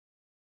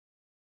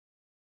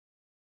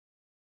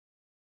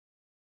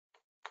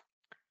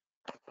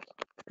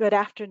Good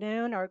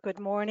afternoon or good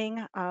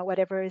morning,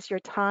 whatever is your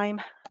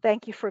time.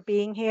 Thank you for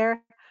being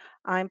here.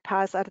 I'm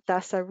Paz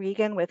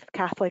Artaza-Regan with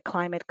Catholic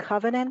Climate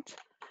Covenant.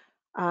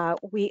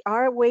 We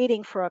are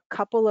waiting for a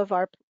couple of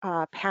our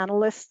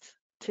panelists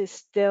to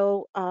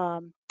still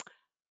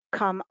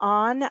come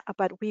on,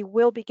 but we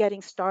will be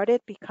getting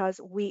started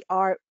because we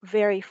are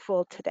very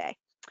full today.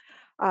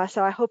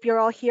 So I hope you're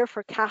all here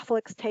for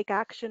Catholics Take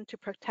Action to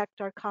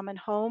Protect Our Common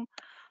Home,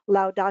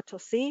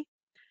 Laudato Si.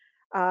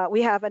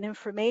 We have an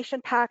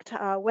information-packed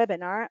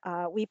webinar.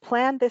 We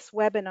planned this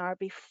webinar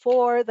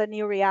before the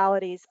new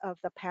realities of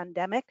the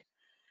pandemic,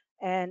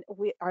 and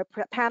our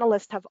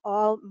panelists have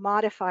all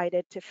modified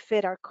it to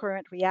fit our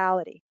current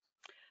reality.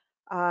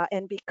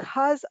 And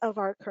because of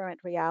our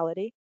current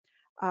reality,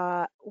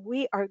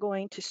 we are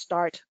going to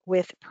start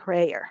with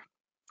prayer.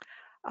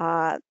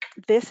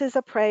 This is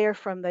a prayer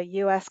from the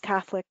U.S.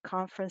 Catholic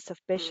Conference of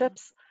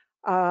Bishops,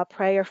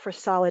 prayer for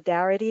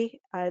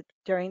solidarity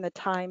during the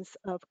times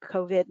of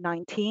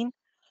COVID-19.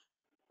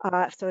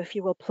 So if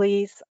you will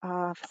please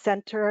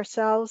center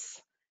ourselves.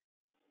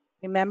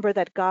 Remember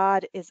that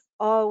God is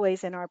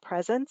always in our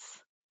presence,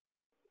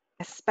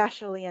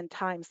 especially in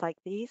times like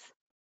these.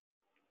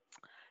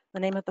 In the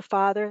name of the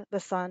Father, the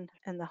Son,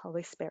 and the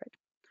Holy Spirit.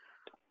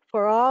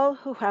 For all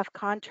who have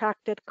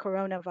contracted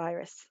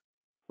coronavirus,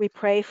 we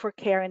pray for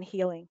care and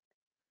healing.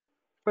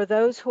 For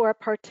those who are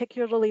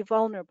particularly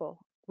vulnerable,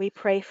 we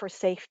pray for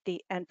safety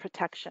and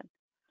protection.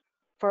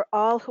 For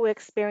all who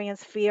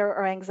experience fear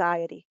or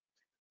anxiety,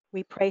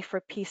 we pray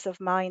for peace of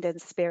mind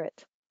and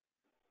spirit.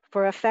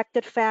 For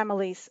affected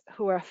families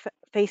who are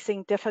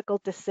facing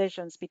difficult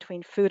decisions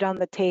between food on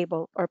the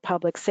table or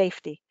public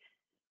safety,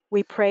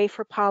 we pray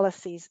for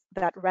policies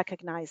that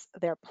recognize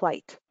their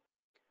plight.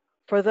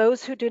 For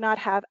those who do not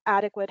have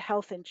adequate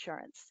health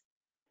insurance,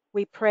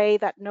 we pray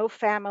that no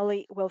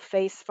family will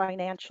face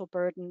financial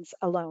burdens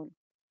alone.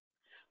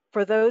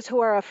 For those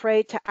who are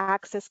afraid to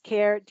access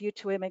care due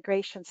to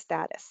immigration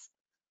status,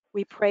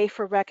 we pray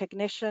for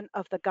recognition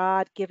of the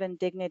God-given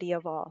dignity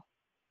of all.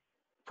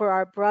 For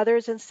our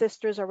brothers and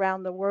sisters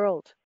around the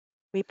world,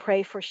 we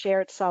pray for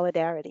shared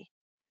solidarity.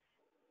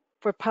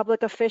 For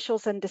public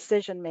officials and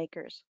decision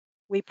makers,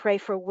 we pray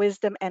for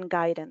wisdom and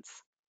guidance.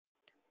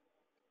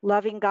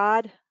 Loving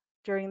God,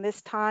 during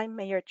this time,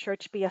 may your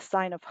church be a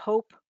sign of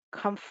hope,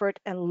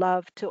 comfort, and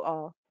love to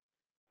all.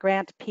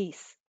 Grant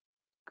peace,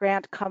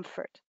 grant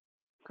comfort,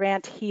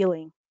 grant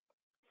healing.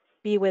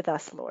 Be with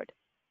us, Lord.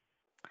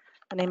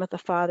 In the name of the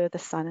Father, the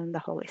Son, and the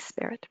Holy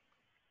Spirit.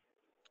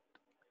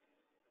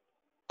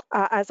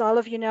 As all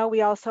of you know,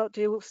 we also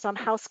do some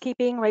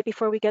housekeeping right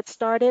before we get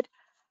started.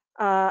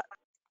 The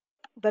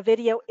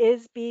video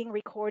is being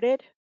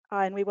recorded,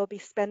 and we will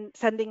be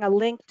sending a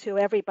link to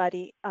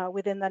everybody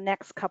within the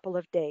next couple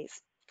of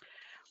days.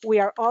 We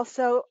are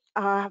also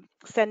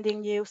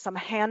sending you some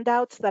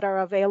handouts that are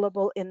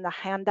available in the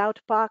handout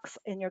box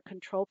in your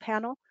control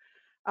panel.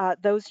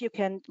 Those you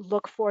can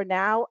look for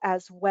now,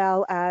 as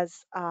well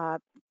as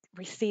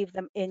receive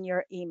them in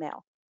your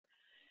email.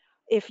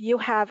 If you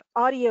have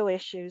audio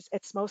issues,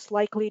 it's most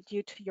likely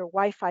due to your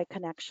Wi-Fi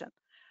connection.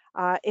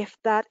 If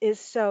that is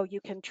so, you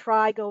can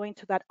try going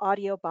to that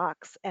audio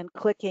box and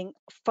clicking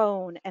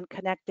phone and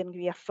connecting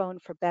via phone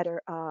for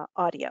better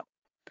audio.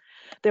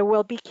 There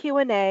will be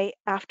Q&A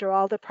after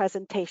all the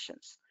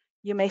presentations.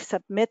 You may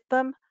submit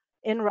them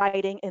in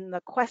writing in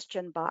the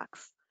question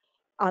box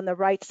on the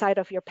right side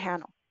of your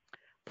panel.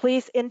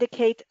 Please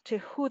indicate to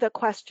who the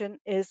question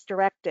is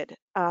directed.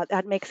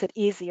 That makes it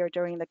easier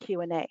during the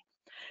Q&A.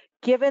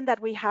 Given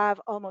that we have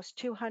almost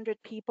 200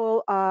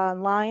 people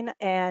online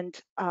and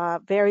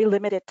very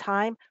limited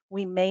time,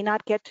 we may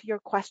not get to your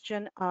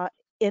question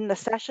in the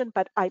session,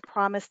 but I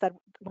promise that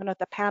one of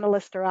the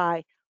panelists or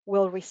I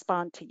will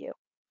respond to you.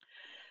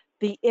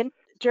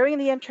 During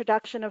the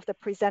introduction of the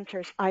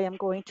presenters, I am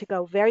going to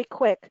go very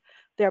quick.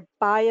 Their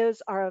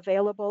bios are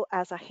available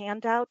as a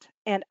handout,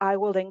 and I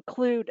will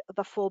include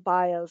the full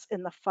bios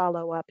in the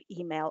follow-up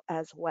email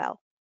as well.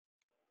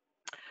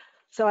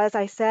 So as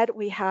I said,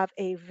 we have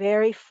a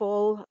very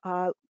full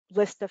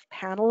list of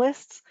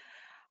panelists.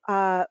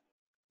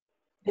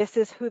 This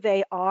is who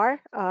they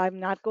are. I'm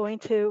not going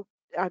to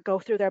go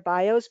through their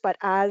bios, but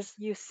as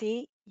you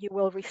see, you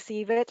will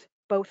receive it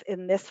both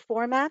in this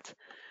format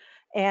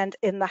and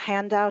in the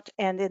handout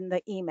and in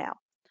the email.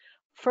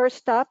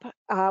 First up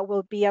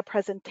will be a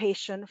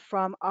presentation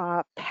from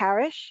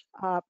Parish,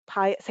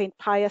 St.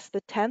 Pius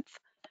X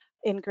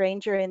in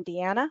Granger,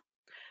 Indiana.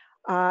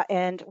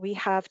 And we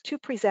have two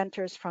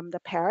presenters from the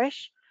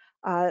parish,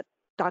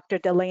 Dr.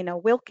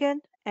 Delaina Wilkin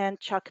and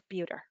Chuck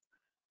Bueter.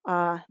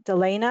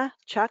 Delaina,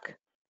 Chuck,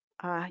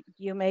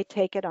 you may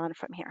take it on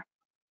from here.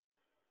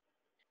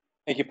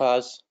 Thank you,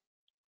 Paz.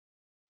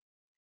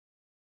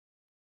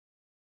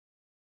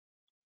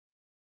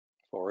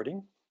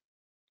 Forwarding.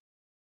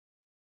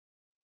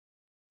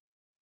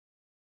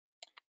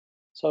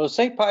 So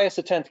St. Pius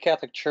X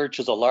Catholic Church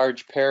is a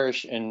large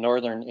parish in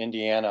northern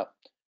Indiana.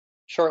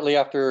 Shortly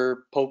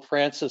after Pope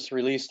Francis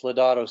released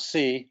Laudato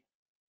Si,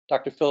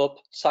 Dr. Philip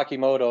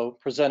Sakimoto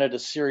presented a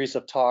series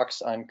of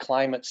talks on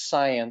climate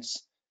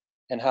science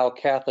and how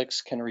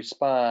Catholics can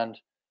respond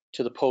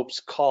to the Pope's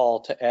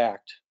call to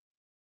act.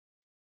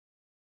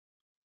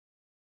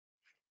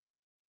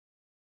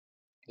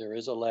 There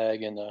is a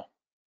lag in the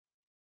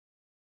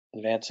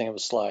advancing of the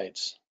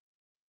slides.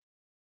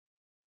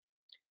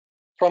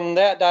 From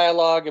that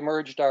dialogue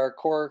emerged our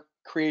core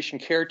creation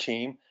care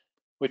team,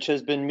 which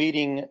has been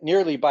meeting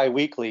nearly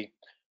bi-weekly.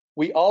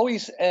 We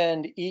always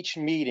end each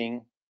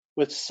meeting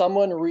with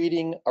someone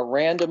reading a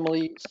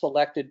randomly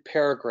selected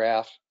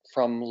paragraph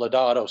from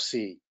Laudato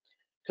Si,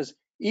 because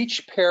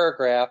each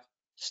paragraph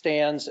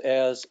stands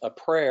as a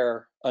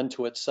prayer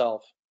unto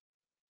itself.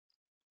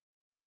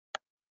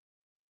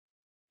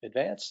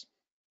 Advance.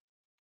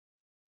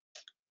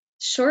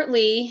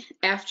 Shortly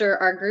after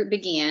our group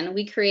began,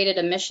 we created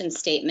a mission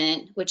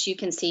statement, which you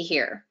can see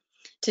here.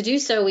 To do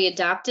so, we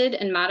adopted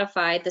and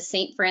modified the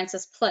St.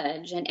 Francis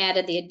Pledge and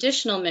added the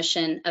additional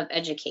mission of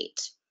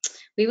educate.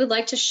 We would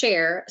like to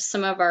share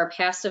some of our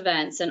past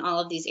events in all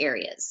of these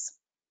areas.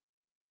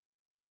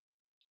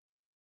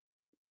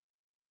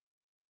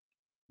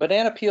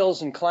 Banana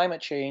Peels and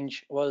Climate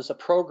Change was a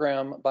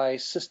program by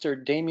Sister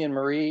Damien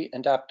Marie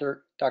and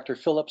Dr.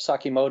 Philip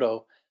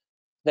Sakimoto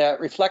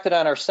that reflected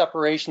on our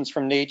separations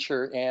from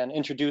nature and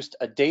introduced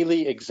a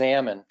daily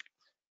examine.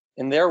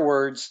 In their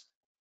words,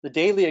 the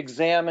daily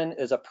examine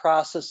is a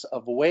process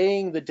of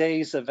weighing the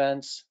day's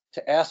events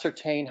to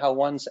ascertain how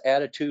one's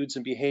attitudes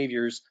and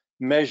behaviors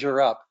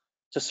measure up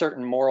to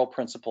certain moral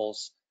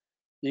principles.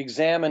 The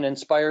examine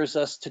inspires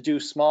us to do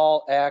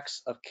small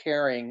acts of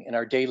caring in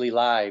our daily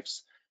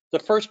lives. The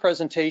first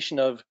presentation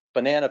of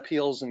Banana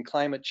Peels and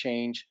Climate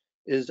Change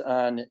is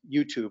on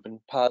YouTube, and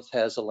Paz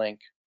has a link.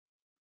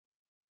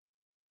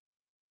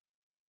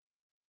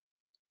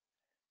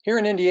 Here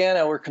in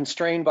Indiana, we're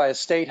constrained by a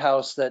state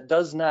house that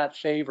does not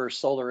favor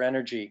solar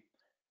energy.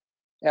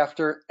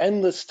 After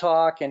endless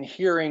talk and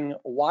hearing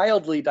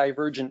wildly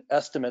divergent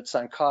estimates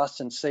on costs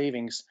and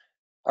savings,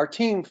 our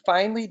team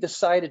finally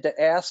decided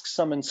to ask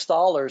some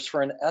installers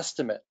for an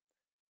estimate.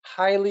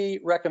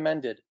 Highly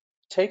recommended.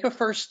 Take a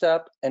first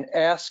step and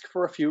ask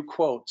for a few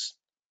quotes.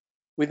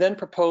 We then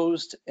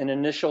proposed an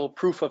initial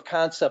proof of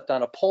concept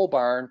on a pole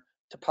barn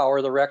to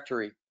power the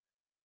rectory.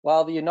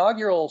 While the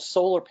inaugural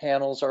solar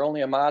panels are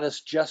only a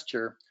modest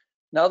gesture,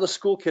 now the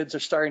school kids are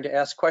starting to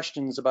ask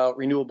questions about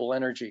renewable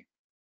energy.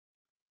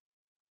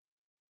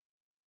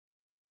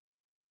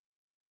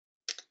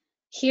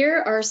 Here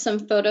are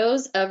some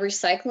photos of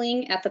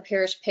recycling at the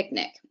parish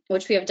picnic,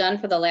 which we have done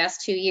for the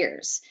last 2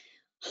 years.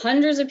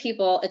 Hundreds of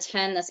people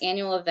attend this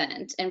annual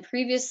event, and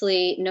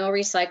previously no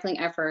recycling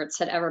efforts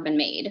had ever been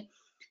made.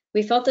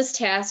 We felt this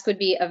task would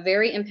be a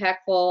very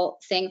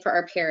impactful thing for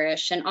our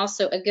parish and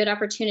also a good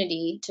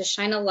opportunity to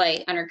shine a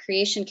light on our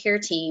creation care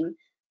team,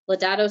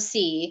 Laudato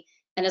Si,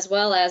 and as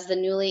well as the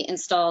newly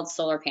installed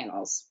solar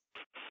panels.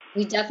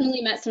 We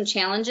definitely met some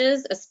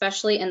challenges,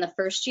 especially in the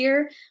first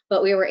year,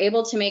 but we were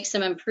able to make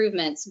some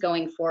improvements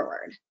going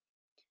forward.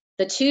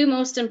 The two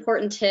most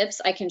important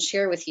tips I can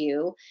share with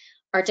you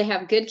are to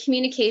have good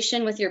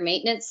communication with your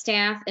maintenance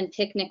staff and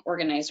picnic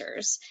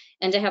organizers,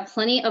 and to have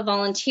plenty of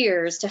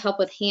volunteers to help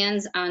with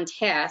hands-on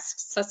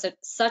tasks,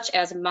 such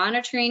as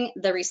monitoring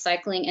the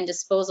recycling and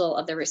disposal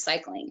of the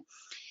recycling.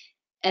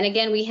 And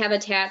again, we have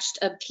attached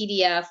a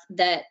PDF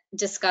that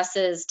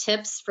discusses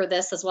tips for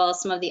this, as well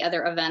as some of the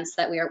other events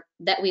that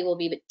we will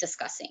be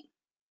discussing.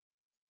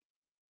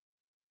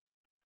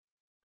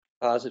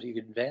 Positive,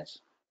 you can advance.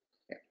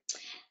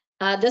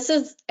 This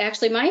is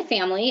actually my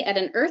family at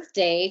an Earth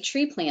Day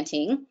tree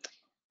planting.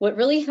 What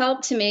really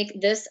helped to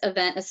make this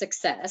event a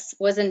success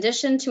was, in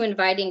addition to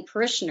inviting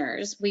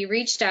parishioners, we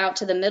reached out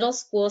to the middle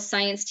school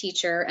science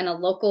teacher and a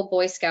local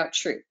Boy Scout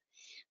troop.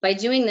 By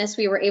doing this,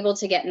 we were able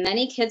to get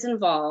many kids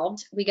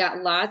involved, we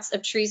got lots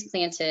of trees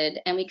planted,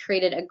 and we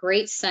created a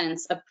great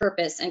sense of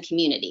purpose and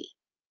community.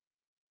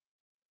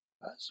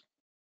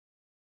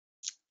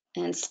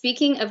 And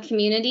speaking of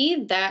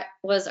community, that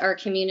was our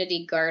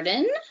community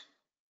garden.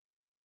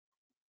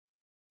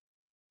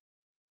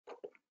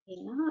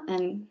 Yeah,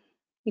 and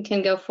you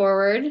can go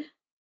forward.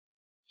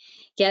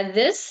 Yeah,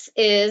 this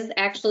is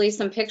actually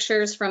some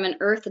pictures from an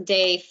Earth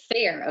Day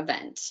fair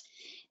event.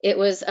 It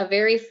was a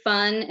very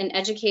fun and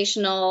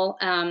educational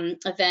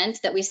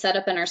event that we set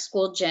up in our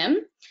school gym.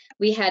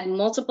 We had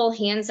multiple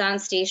hands-on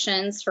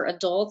stations for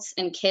adults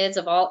and kids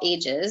of all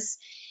ages.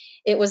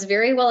 It was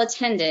very well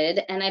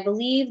attended, and I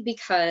believe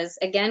because,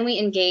 again, we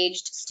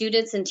engaged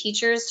students and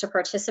teachers to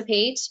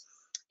participate.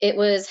 It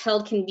was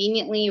held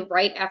conveniently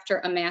right after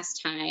a mass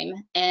time,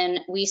 and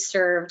we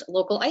served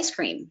local ice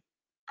cream.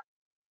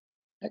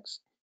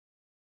 Next.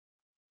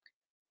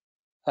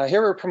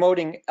 Here we're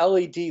promoting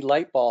LED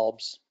light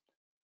bulbs.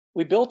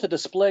 We built a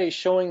display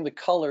showing the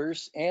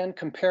colors and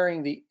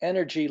comparing the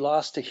energy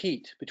lost to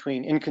heat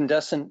between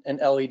incandescent and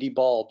LED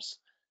bulbs.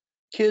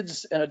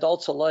 Kids and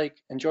adults alike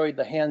enjoyed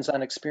the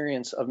hands-on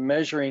experience of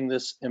measuring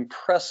this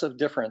impressive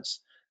difference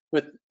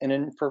with an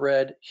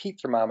infrared heat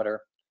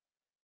thermometer.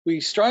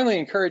 We strongly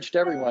encouraged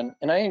everyone,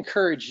 and I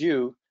encourage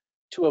you,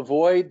 to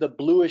avoid the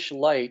bluish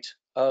light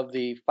of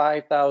the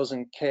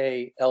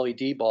 5000K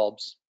LED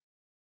bulbs.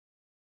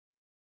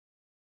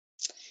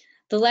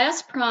 The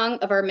last prong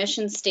of our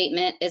mission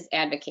statement is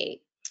advocate.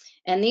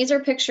 And these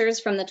are pictures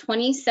from the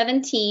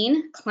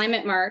 2017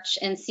 Climate March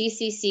and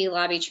CCC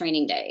Lobby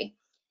Training Day.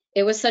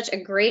 It was such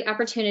a great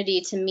opportunity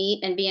to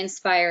meet and be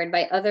inspired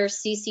by other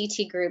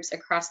CCT groups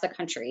across the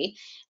country.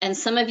 And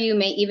some of you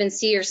may even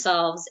see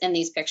yourselves in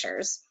these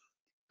pictures.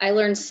 I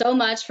learned so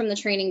much from the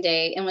training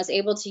day and was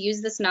able to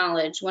use this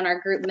knowledge when our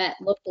group met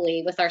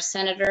locally with our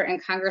Senator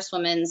and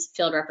Congresswoman's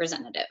field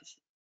representative.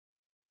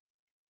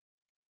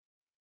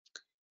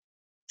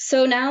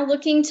 So now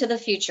looking to the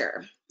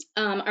future,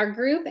 our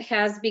group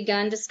has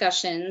begun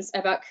discussions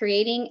about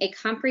creating a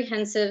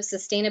comprehensive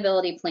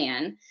sustainability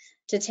plan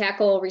to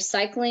tackle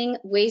recycling,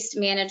 waste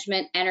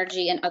management,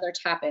 energy, and other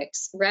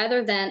topics,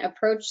 rather than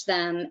approach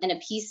them in a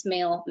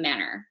piecemeal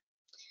manner.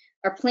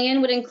 Our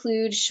plan would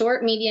include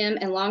short, medium,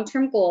 and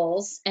long-term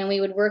goals, and we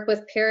would work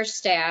with parish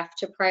staff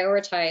to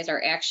prioritize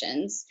our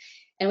actions.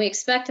 And we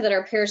expect that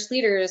our parish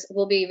leaders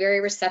will be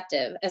very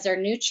receptive, as our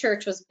new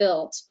church was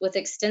built with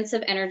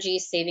extensive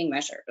energy-saving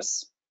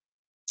measures.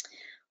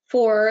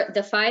 For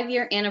the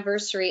 5-year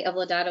anniversary of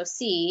Laudato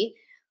Si,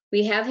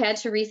 we have had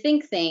to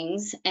rethink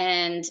things,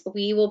 and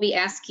we will be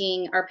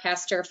asking our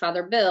pastor,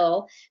 Father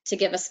Bill, to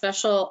give a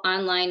special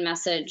online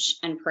message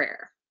and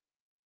prayer.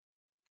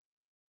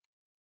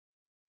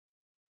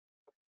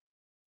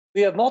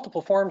 We have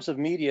multiple forms of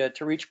media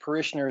to reach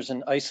parishioners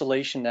in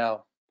isolation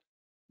now.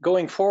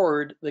 Going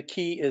forward, the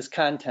key is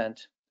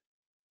content.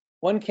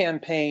 One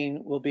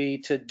campaign will be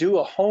to do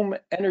a home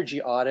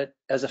energy audit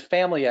as a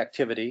family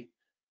activity,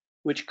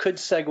 which could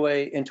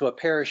segue into a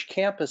parish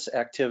campus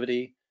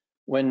activity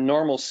when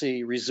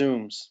normalcy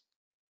resumes.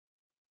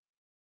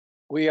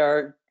 We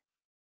are,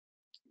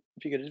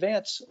 if you could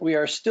advance, we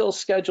are still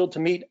scheduled to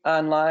meet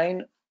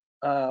online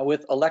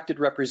with elected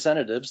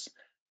representatives.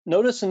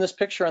 Notice in this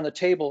picture on the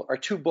table are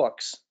 2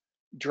 books,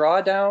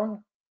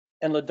 Drawdown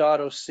and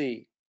Laudato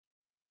Si.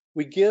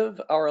 We give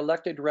our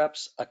elected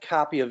reps a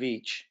copy of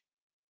each.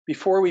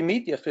 Before we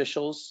meet the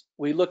officials,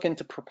 we look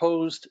into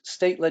proposed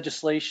state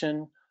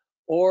legislation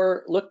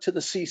or look to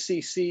the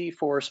CCC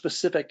for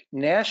specific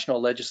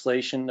national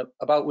legislation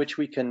about which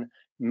we can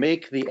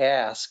make the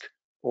ask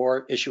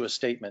or issue a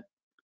statement.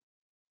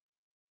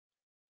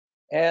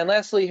 And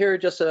lastly, here are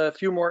just a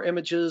few more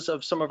images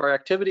of some of our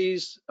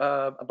activities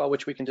about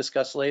which we can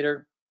discuss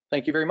later.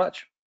 Thank you very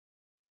much.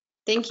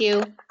 Thank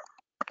you.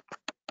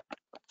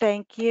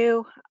 Thank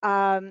you.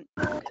 Let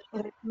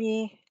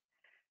me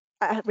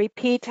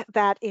repeat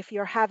that if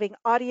you're having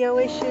audio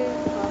issues,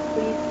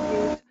 please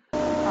mute.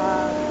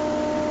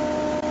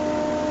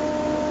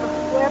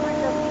 Whoever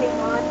just came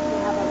on, you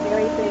have a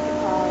very big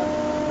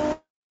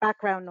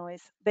background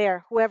noise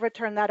there. Whoever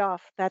turned that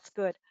off, that's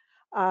good.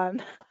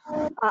 I'm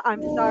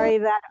sorry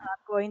that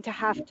I'm going to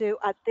have to,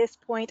 at this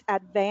point,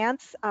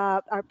 advance.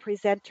 Our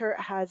presenter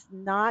has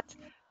not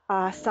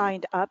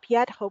signed up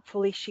yet.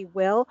 Hopefully she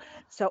will.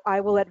 So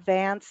I will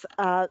advance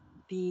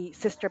the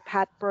Sister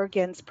Pat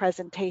Bergen's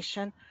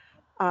presentation.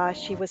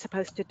 She was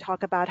supposed to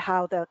talk about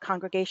how the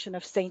Congregation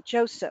of St.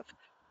 Joseph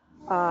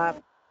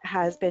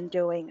has been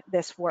doing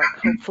this work.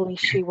 Hopefully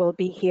she will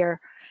be here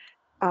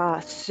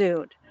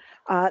soon.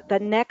 The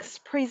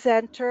next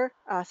presenter,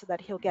 so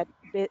that he'll get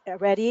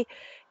ready,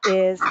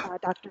 is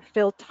Dr.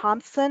 Phil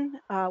Thompson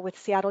with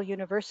Seattle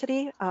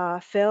University.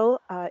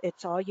 Phil,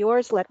 it's all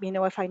yours. Let me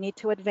know if I need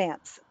to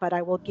advance, but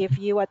I will give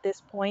you at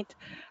this point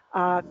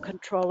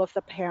control of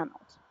the panels.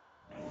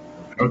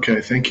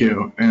 Okay, thank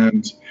you.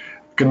 And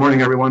good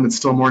morning, everyone. It's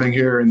still morning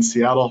here in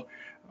Seattle.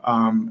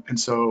 And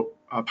so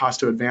pause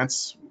to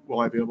advance, will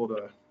I be able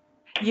to?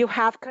 You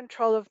have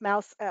control of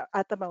mouse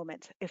at the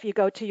moment. If you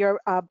go to your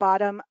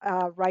bottom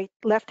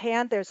left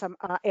hand, there's some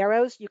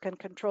arrows you can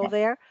control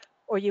there,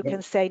 or you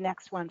can say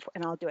next one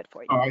and I'll do it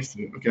for you. Oh, I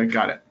see. Okay,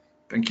 got it.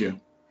 Thank you.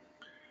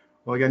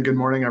 Well, again, good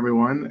morning,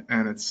 everyone.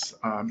 And it's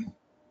a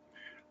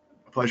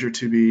pleasure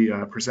to be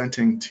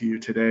presenting to you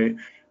today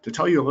to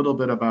tell you a little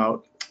bit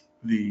about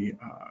the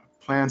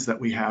plans that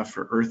we have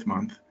for Earth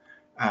Month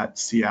at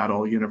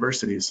Seattle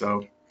University.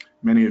 So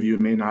many of you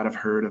may not have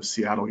heard of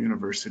Seattle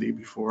University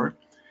before.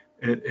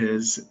 It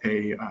is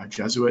a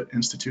Jesuit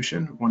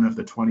institution, one of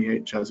the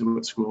 28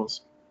 Jesuit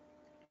schools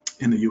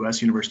in the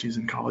US, universities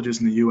and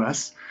colleges in the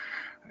US.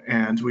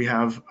 And we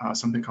have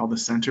something called the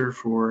Center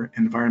for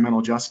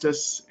Environmental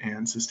Justice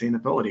and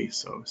Sustainability,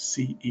 so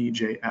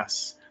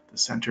CEJS, the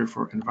Center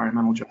for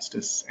Environmental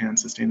Justice and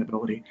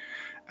Sustainability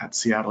at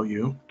Seattle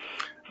U.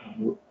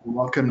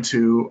 Welcome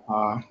to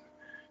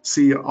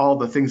see all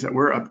the things that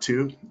we're up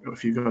to.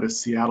 If you go to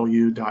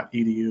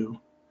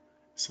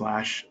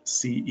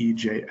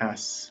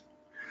seattleu.edu/CEJS.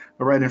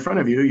 But right in front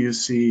of you, you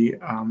see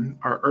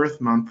our Earth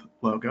Month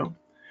logo.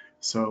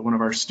 So one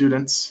of our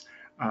students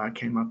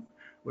came up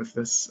with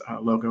this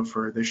logo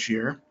for this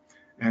year.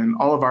 And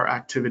all of our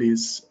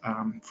activities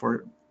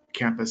for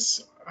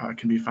campus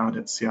can be found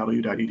at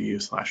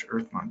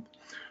seattleu.edu/earthmonth.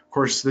 Of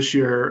course, this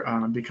year,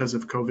 because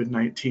of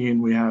COVID-19,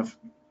 we have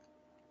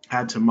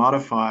had to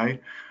modify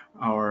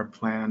our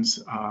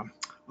plans a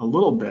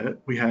little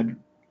bit. We had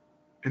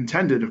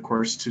intended, of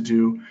course, to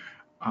do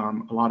a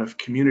lot of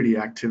community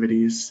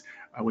activities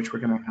which we're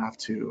going to have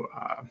to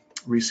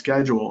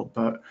reschedule.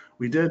 But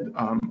we did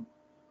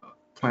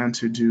plan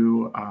to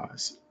do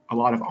a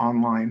lot of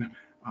online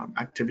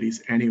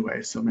activities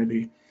anyway. So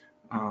maybe,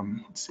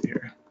 let's see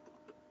here.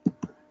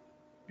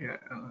 Yeah,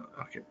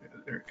 okay,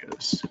 there it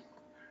goes.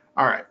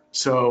 All right,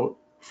 so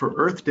for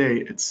Earth Day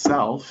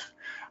itself,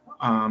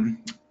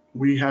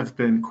 we have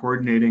been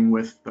coordinating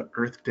with the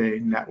Earth Day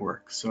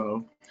network.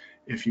 So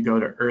if you go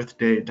to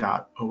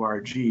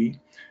earthday.org,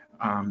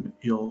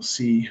 you'll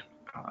see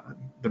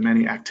the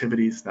many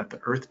activities that the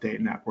Earth Day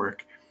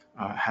network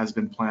has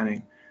been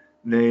planning.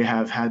 They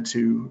have had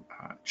to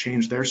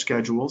change their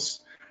schedules.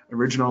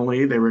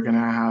 Originally, they were going to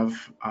have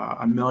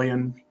 1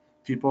 million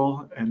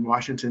people in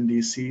Washington,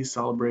 D.C.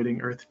 celebrating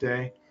Earth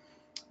Day.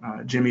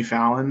 Jimmy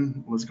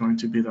Fallon was going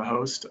to be the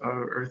host of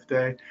Earth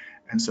Day.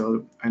 And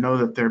so I know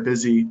that they're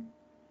busy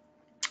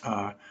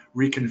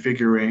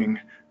reconfiguring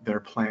their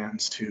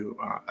plans to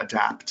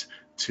adapt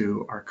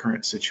to our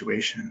current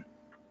situation.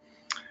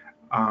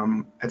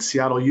 At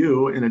Seattle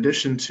U, in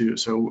addition to,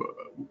 so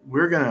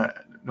we're gonna,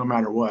 no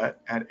matter what,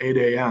 at 8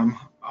 a.m.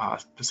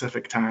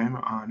 Pacific time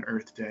on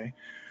Earth Day,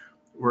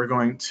 we're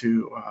going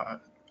to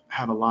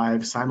have a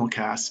live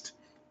simulcast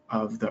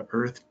of the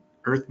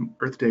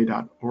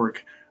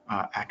earthday.org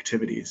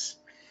activities.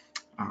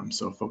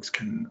 So folks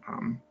can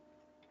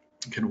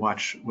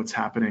watch what's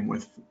happening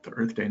with the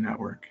Earth Day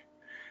network.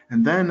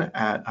 And then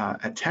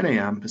at 10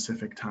 a.m.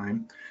 Pacific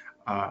time,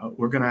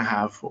 we're going to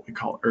have what we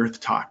call Earth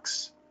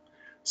Talks.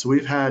 So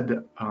we've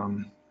had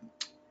a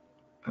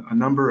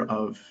number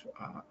of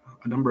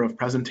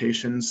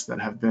presentations that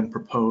have been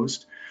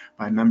proposed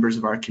by members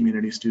of our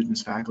community,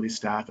 students, faculty,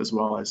 staff, as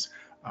well as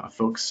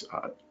folks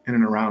in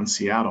and around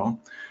Seattle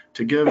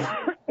to give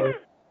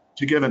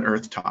an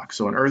Earth Talk.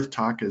 So an Earth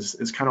Talk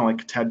is kind of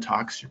like TED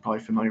Talks. You're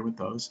probably familiar with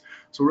those.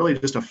 So really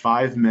just a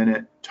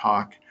 5-minute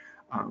talk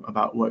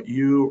about what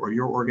you or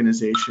your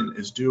organization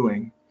is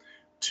doing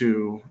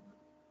to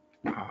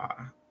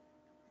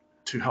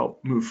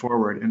help move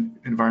forward in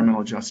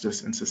environmental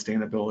justice and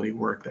sustainability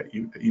work that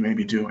you may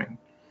be doing.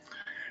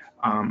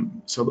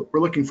 So we're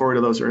looking forward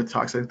to those Earth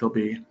Talks. I think they'll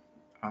be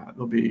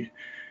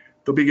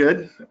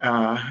good.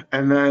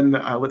 And then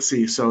let's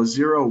see. So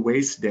Zero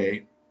Waste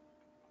Day.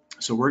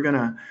 So we're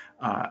gonna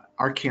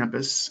our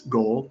campus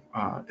goal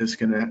is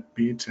gonna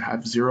be to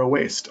have zero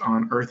waste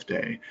on Earth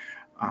Day.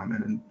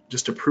 And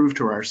just to prove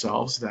to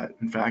ourselves that,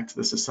 in fact,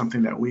 this is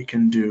something that we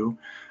can do.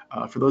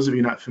 For those of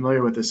you not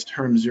familiar with this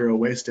term, Zero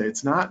Waste Day,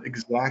 it's not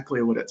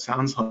exactly what it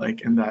sounds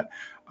like in that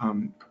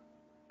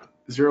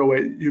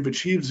you've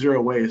achieved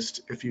zero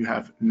waste if you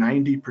have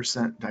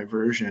 90%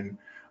 diversion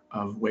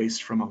of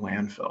waste from a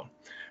landfill.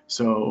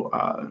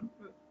 So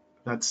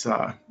that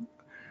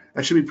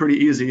should be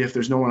pretty easy if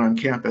there's no one on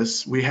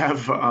campus. We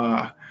have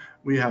gone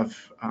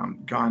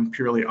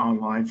purely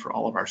online for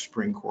all of our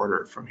spring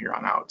quarter from here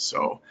on out.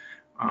 So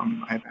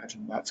I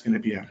imagine that's going to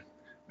be an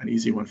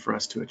easy one for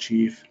us to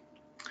achieve.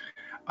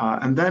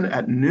 And then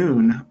at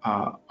noon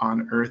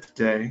on Earth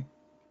Day,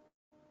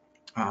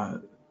 a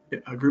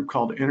group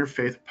called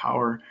Interfaith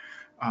Power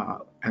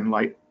and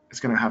Light is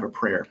going to have a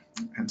prayer.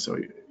 And so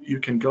you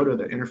can go to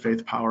the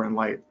Interfaith Power and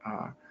Light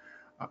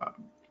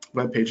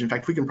webpage. In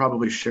fact, we can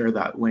probably share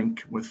that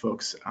link with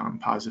folks,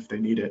 Paz, if they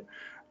need it,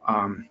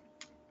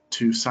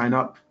 to sign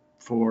up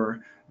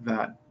for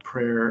that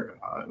prayer.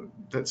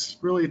 That's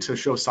really to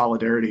show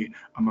solidarity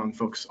among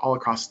folks all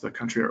across the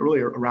country, or really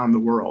around the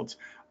world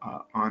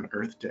on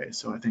Earth Day.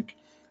 So I think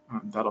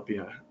that'll be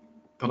a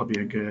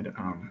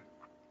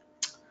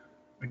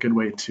good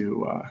way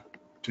to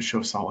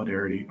show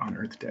solidarity on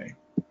Earth Day.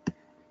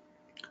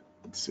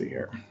 Let's see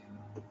here.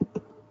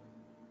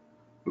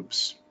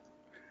 Oops.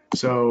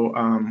 So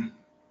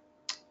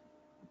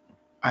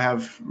I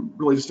have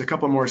really just a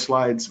couple more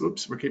slides.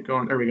 Oops, we keep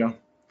going. There we go.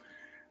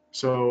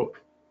 So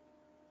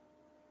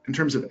in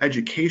terms of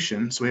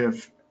education, so we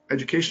have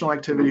educational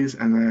activities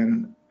and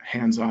then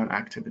hands-on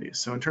activities.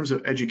 So in terms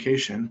of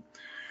education,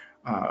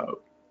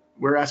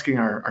 we're asking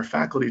our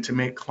faculty to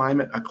make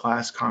climate a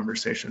class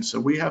conversation. So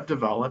we have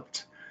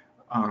developed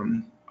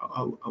a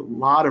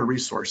lot of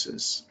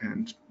resources,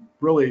 and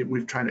really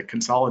we've tried to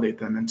consolidate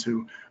them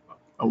into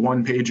a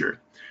one-pager.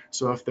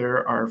 So if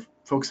there are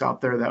folks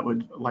out there that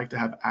would like to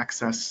have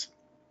access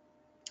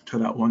to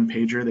that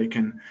one-pager, they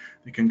can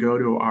go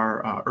to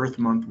our Earth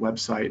Month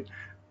website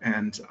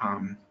and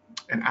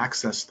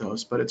access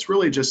those. But it's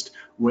really just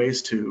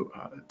ways to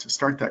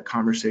start that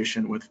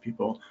conversation with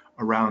people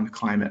around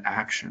climate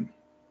action.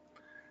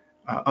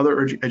 Other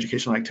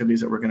educational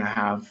activities that we're going to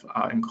have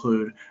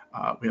include,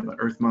 we have an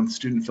Earth Month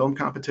student film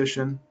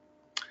competition.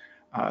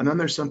 And then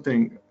there's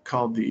something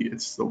called the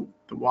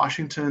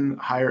Washington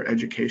Higher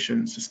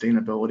Education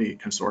Sustainability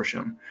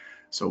Consortium.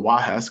 So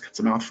WAHESC, it's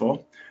a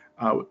mouthful.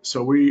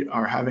 So we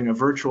are having a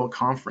virtual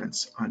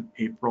conference on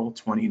April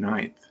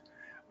 29th.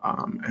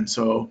 And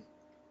so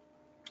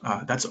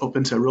that's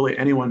open to really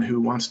anyone who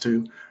wants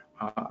to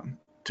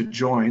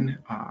join.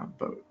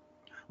 But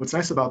what's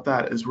nice about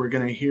that is we're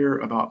going to hear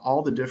about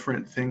all the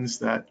different things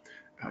that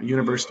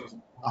universities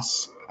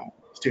across the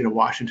state of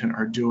Washington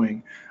are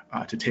doing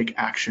to take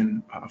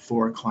action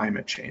for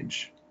climate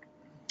change.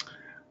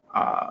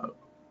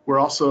 We're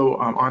also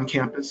on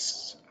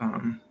campus,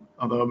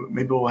 although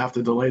maybe we'll have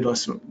to delay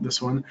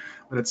this one,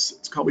 but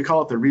we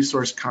call it the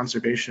Resource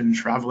Conservation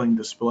Traveling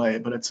Display,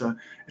 but it's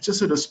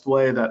just a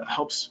display that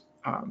helps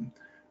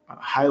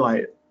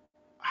highlight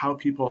how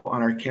people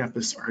on our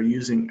campus are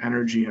using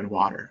energy and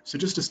water. So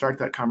just to start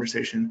that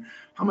conversation,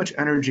 how much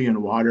energy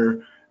and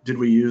water did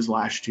we use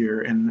last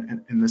year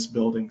in this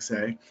building,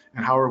 say,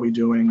 and how are we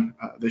doing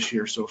this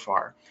year so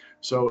far?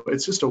 So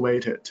it's just a way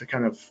to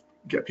kind of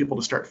get people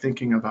to start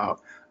thinking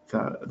about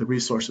the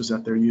resources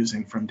that they're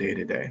using from day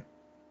to day.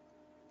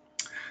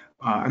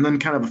 And then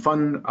kind of a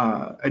fun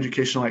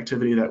educational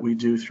activity that we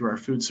do through our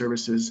food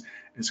services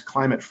is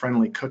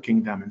climate-friendly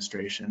cooking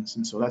demonstrations.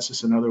 And so that's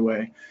just another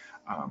way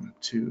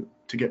to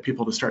get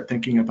people to start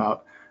thinking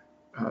about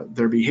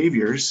their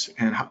behaviors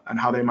and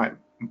how they might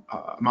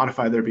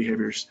modify their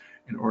behaviors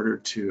in order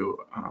to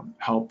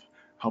help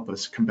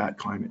us combat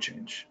climate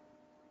change.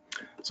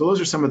 So those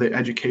are some of the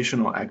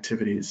educational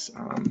activities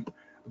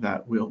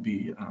that we'll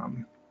be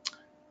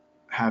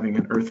having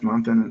in Earth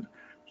Month. And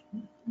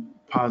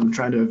pause, I'm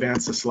trying to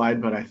advance the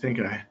slide, but I think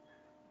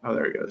oh,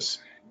 there it goes.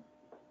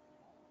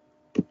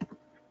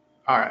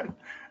 All right,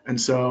 and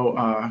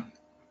so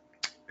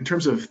in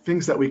terms of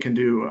things that we can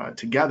do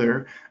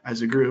together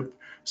as a group,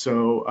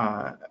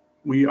 so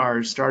we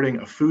are starting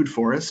a food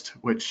forest,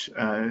 which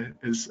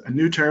is a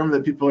new term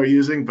that people are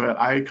using, but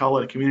I call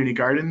it a community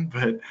garden.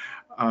 But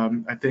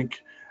I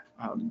think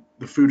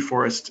the food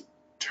forest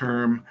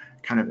term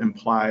kind of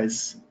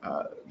implies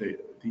the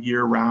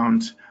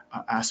year-round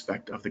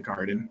aspect of the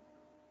garden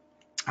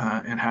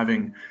and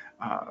having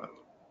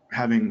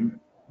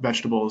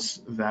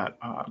vegetables that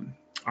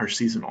are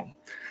seasonal.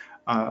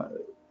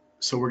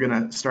 So we're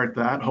going to start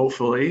that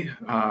hopefully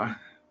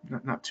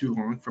not too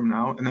long from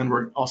now. And then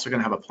we're also going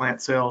to have a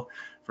plant sale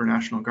for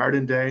National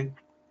Garden Day.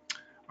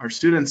 Our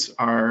students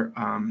are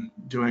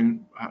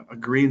doing a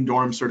green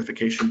dorm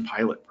certification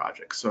pilot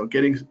project. So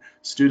getting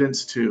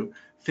students to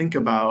think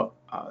about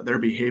their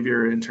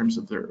behavior in terms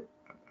of their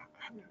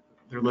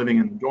living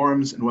in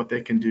dorms and what they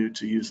can do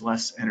to use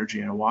less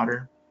energy and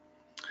water.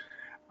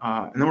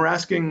 And then we're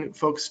asking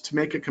folks to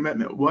make a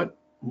commitment. What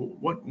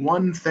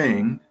one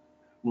thing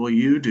will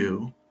you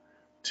do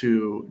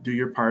to do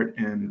your part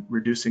in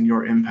reducing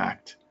your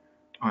impact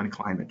on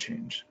climate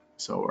change?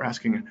 So we're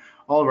asking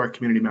all of our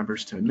community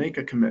members to make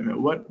a commitment.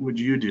 What would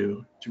you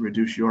do to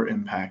reduce your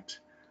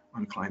impact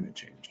on climate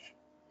change?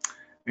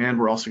 And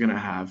we're also going to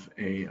have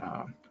a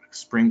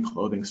spring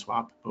clothing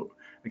swap, but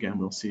again,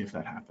 we'll see if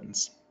that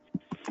happens.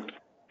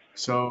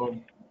 So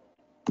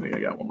I think I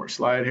got one more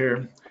slide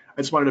here.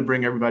 I just wanted to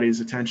bring everybody's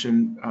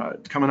attention.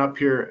 Coming up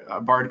here,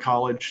 Bard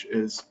College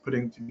is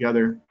putting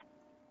together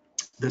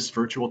this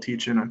virtual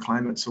teach-in on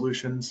climate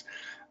solutions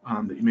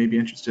that you may be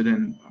interested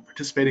in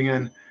participating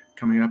in,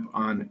 coming up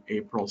on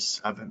April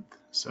 7th.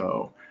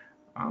 So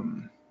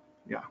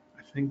yeah,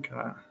 I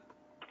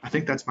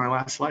think that's my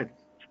last slide.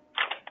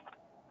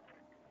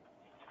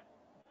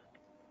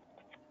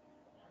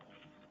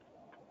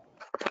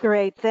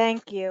 Great,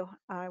 thank you.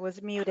 I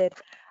was muted.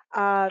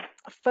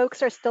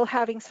 Folks are still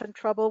having some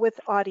trouble with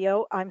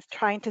audio. I'm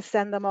trying to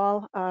send them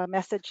all a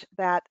message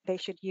that they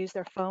should use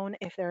their phone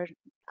if they're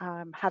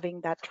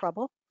having that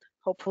trouble.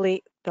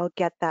 Hopefully they'll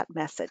get that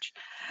message.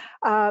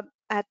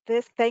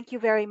 Thank you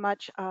very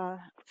much,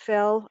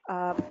 Phil.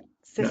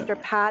 Sister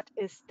Pat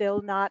is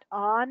still not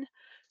on,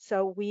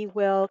 so we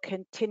will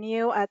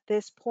continue at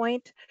this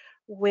point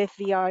with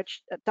the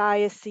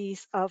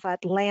Archdiocese of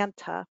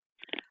Atlanta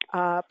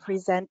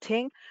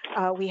presenting.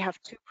 We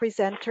have two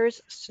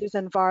presenters,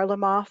 Susan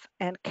Varlamoff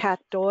and Kat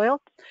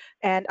Doyle.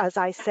 And as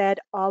I said,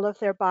 all of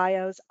their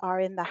bios are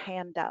in the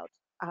handout,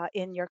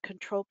 in your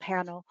control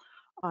panel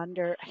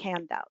under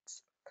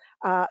handouts.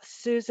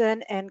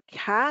 Susan and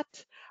Kat,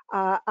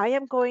 I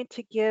am going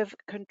to give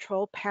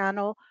control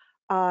panel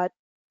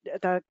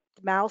the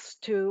mouse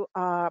to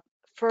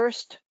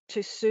first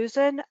to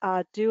Susan.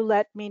 Do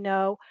let me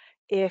know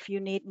if you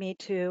need me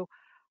to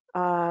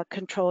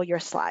control your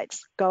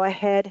slides. Go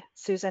ahead,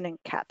 Susan and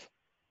Kat.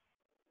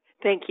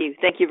 Thank you.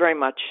 Thank you very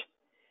much.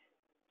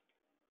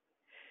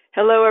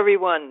 Hello,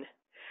 everyone.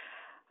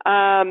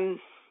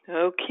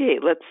 Okay,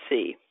 let's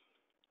see.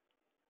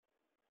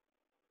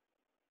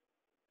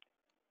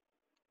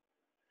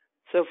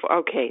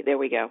 Okay, there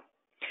we go.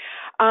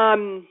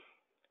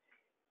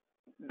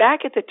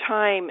 Back at the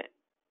time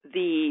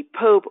the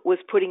Pope was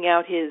putting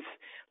out his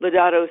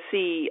Laudato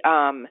Si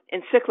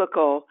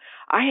encyclical,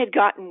 I had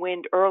gotten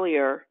wind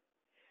earlier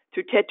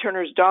through Ted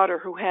Turner's daughter,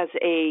 who has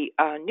a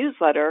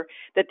newsletter,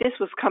 that this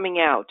was coming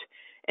out.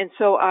 And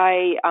so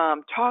I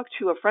talked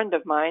to a friend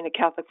of mine, a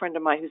Catholic friend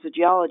of mine who's a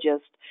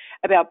geologist,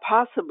 about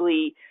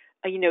possibly,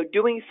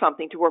 doing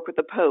something to work with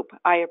the Pope.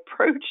 I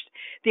approached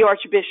the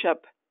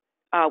Archbishop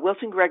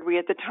Wilson Gregory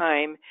at the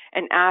time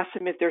and asked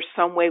him if there's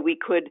some way we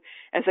could,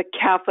 as a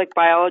Catholic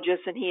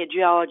biologist and he a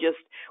geologist,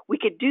 we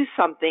could do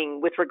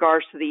something with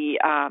regards to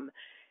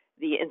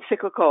the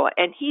encyclical,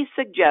 and he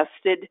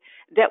suggested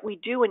that we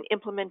do an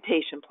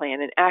implementation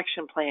plan, an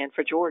action plan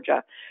for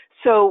Georgia.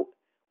 So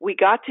we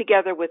got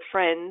together with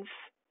friends.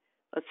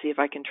 Let's see if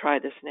I can try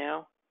this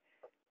now.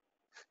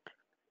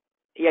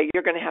 Yeah,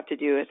 you're going to have to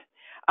do it.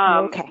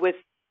 Okay.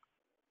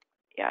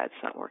 It's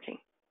not working.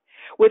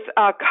 With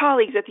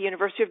colleagues at the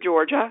University of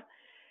Georgia,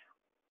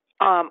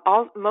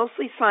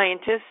 mostly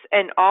scientists,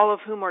 and all of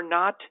whom are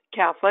not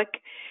Catholic,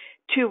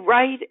 to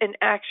write an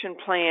action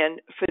plan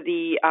for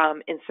the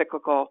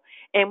encyclical.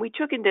 And we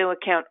took into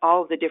account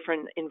all of the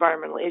different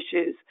environmental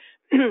issues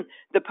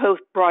the Pope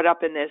brought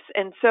up in this.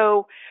 And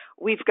so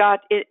we've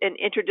got an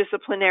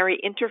interdisciplinary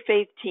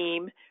interfaith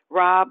team.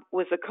 Rob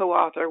was a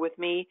co-author with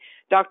me.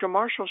 Dr.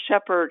 Marshall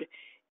Shepard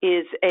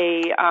is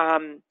a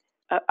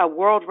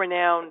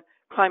world-renowned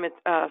climate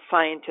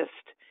scientist.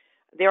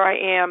 There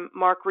I am.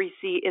 Mark Reese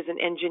is an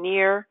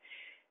engineer.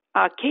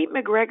 Kate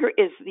McGregor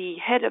is the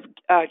head of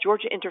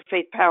Georgia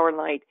Interfaith Power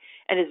Light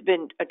and has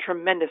been a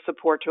tremendous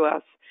support to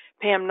us.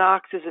 Pam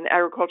Knox is an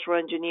agricultural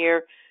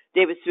engineer.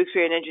 David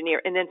Stooksbury, an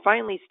engineer. And then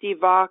finally, Steve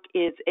Vach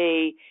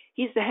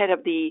he's the head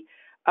of the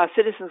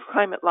Citizens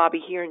Climate Lobby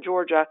here in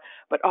Georgia,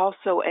 but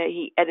also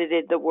he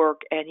edited the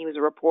work and he was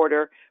a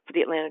reporter for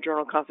the Atlanta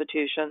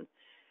Journal-Constitution.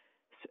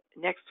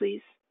 Next,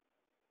 please.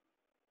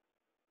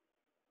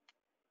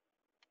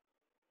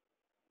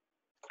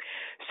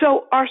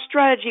 So our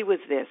strategy was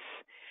this.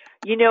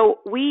 You know,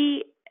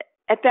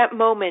 at that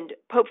moment,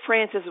 Pope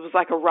Francis was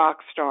like a rock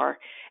star,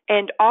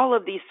 and all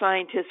of these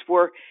scientists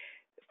were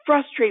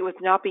frustrated with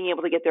not being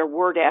able to get their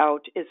word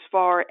out as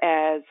far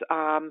as,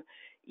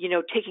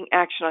 taking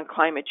action on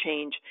climate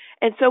change.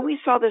 And so we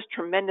saw this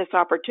tremendous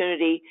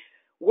opportunity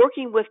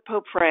working with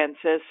Pope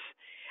Francis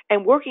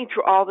and working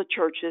through all the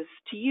churches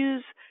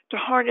to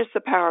harness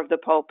the power of the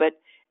pulpit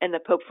and the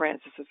Pope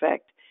Francis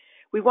effect.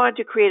 We wanted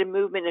to create a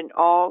movement in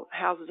all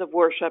houses of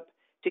worship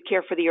to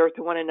care for the earth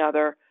and one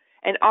another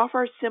and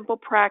offer simple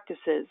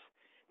practices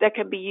that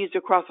can be used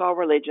across all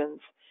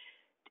religions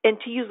and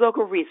to use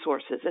local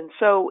resources. And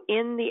so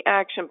in the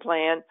action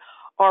plan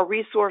are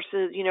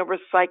resources,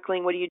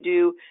 recycling. What do you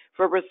do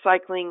for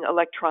recycling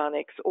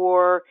electronics?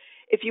 Or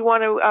if you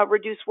want to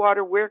reduce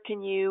water, where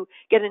can you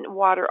get a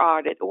water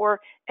audit or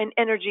an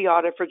energy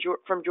audit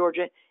from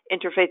Georgia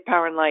Interfaith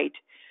Power and Light?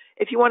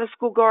 If you want a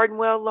school garden,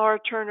 well, Laura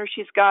Turner,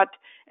 she's got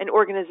an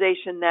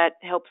organization that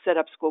helps set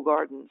up school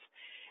gardens.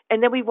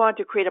 And then we want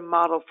to create a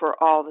model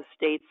for all the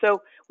states.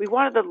 So we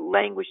wanted the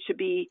language to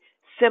be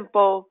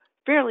simple,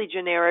 fairly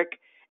generic,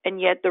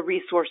 and yet the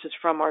resources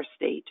from our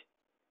state.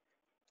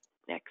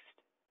 Next,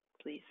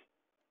 please.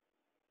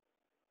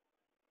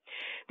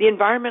 The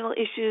environmental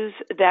issues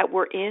that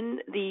were in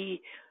the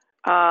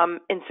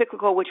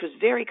encyclical, which was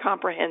very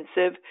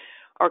comprehensive,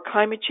 are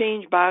climate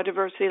change,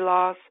 biodiversity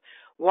loss,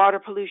 water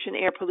pollution,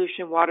 air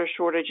pollution, water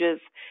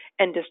shortages,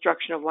 and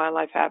destruction of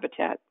wildlife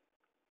habitat.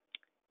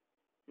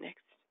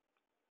 Next.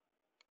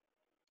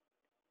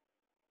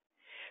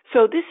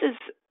 So this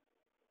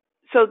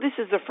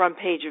is the front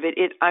page of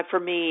it. For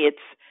me, it's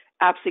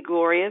absolutely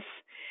glorious,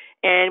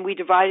 and we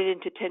divided it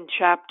into 10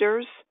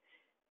 chapters.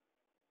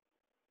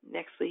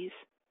 Next, please.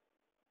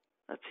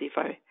 Let's see if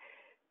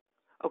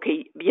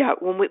okay, yeah.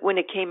 When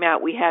it came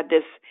out, we had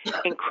this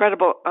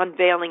incredible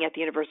unveiling at the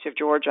University of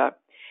Georgia,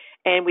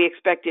 and we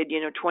expected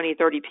 20,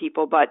 30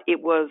 people, but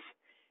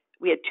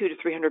we had 200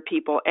 to 300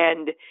 people,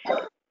 and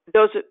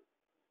those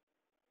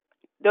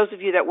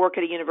of you that work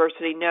at a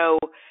university know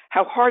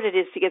how hard it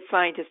is to get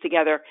scientists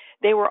together.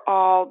 They were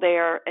all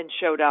there and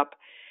showed up,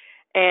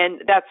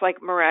 and that's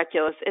like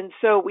miraculous. And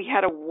so we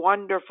had a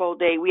wonderful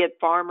day. We had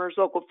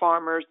local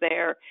farmers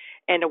there,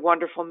 and a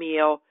wonderful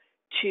meal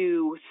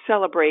to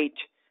celebrate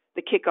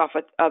the kickoff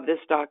of this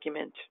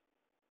document.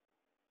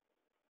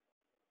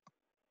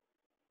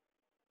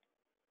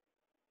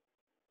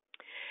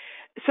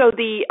 So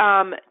the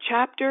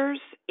chapters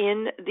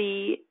in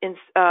the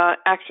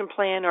action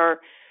plan are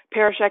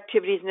parish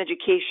activities and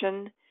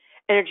education,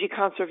 energy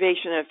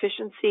conservation and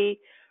efficiency,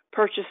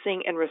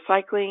 purchasing and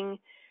recycling,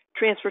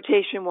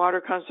 transportation,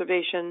 water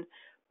conservation,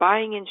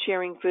 buying and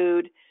sharing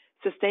food,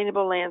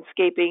 sustainable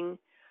landscaping.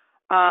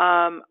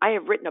 I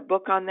have written a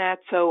book on that,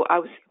 so I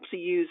was able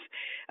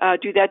to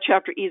do that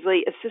chapter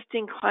easily.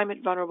 Assisting climate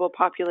vulnerable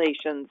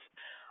populations.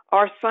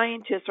 Our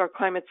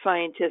climate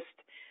scientist,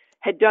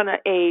 had done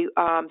a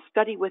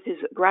study with his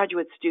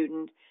graduate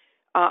student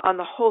on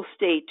the whole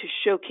state to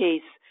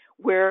showcase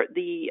where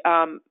the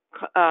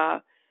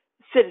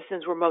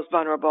citizens were most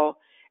vulnerable,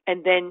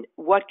 and then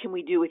what can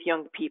we do with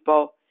young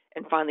people,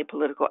 and finally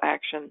political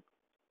action.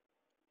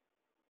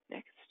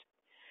 Next.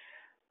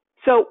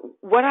 So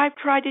what I've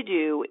tried to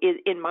do is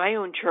in my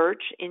own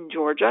church in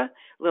Georgia,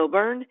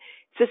 Lilburn,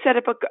 to set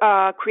up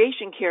a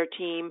creation care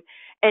team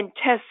and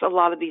test a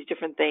lot of these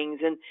different things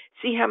and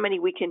see how many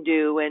we can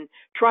do and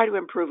try to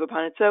improve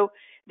upon it. So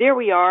there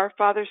we are.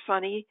 Father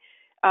Sonny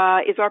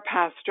is our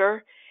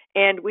pastor,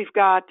 and we've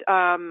got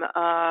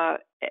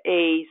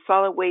a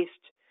solid waste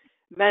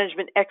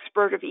management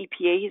expert of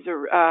EPA. He's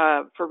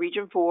for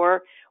Region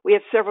 4. We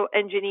have several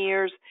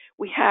engineers.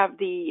 We have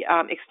the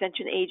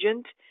extension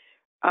agent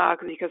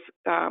because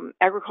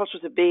agriculture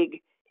is a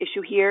big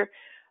issue here.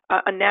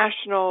 A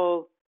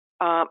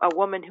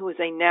woman who is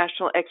a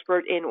national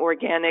expert in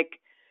organic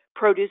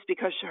produce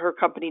because her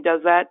company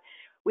does that.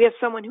 We have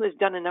someone who has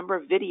done a number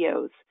of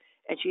videos,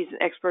 and she's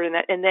an expert in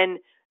that. And then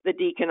the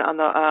deacon on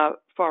the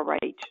far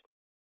right.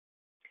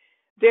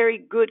 Very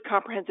good,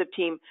 comprehensive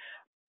team.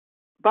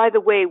 By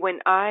the way, when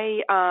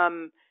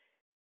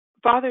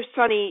Father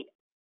Sonny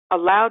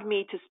allowed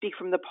me to speak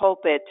from the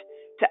pulpit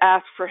to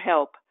ask for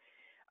help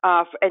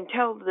and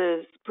tell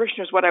the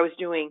parishioners what I was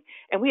doing,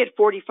 and we had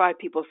 45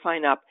 people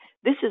sign up.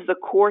 This is the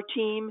core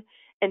team,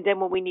 and then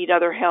when we need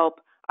other help,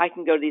 I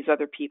can go to these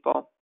other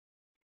people.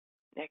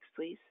 Next,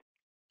 please.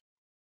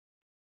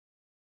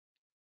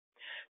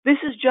 This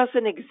is just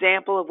an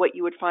example of what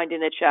you would find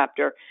in a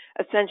chapter,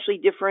 essentially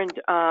different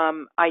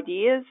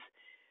ideas,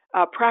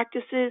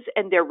 practices,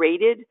 and they're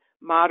rated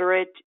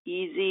moderate,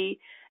 easy.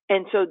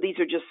 And so these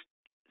are just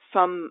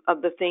some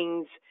of the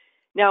things.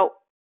 Now,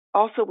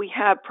 also we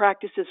have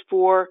practices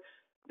for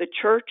the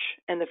church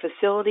and the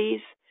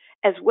facilities,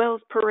 as well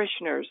as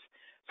parishioners,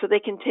 so they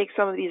can take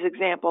some of these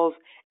examples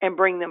and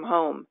bring them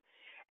home.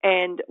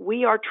 And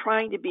we are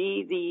trying to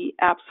be the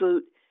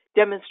absolute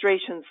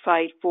demonstration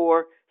site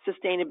for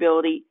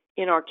sustainability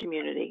in our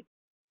community.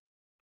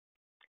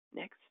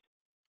 Next.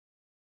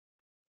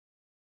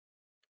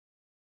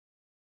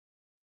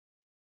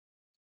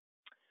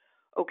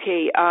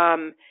 Okay,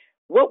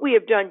 what we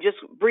have done just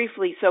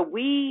briefly, so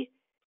we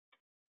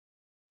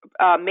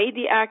made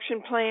the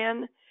action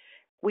plan.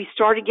 We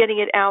started getting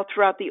it out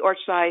throughout the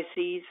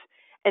Archdiocese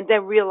and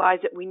then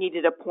realized that we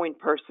needed a point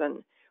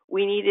person.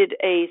 We needed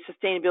a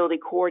sustainability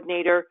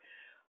coordinator.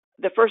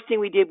 The first thing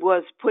we did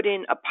was put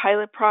in a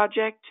pilot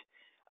project.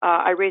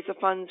 I raised the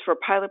funds for a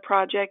pilot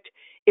project.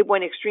 It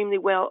went extremely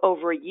well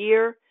over a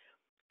year,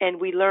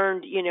 and we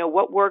learned,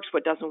 what works,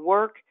 what doesn't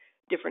work,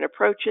 different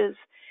approaches.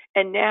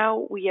 And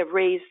now we have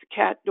raised,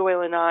 Kat,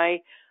 Doyle, and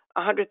I,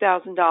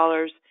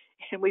 $100,000,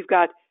 and we've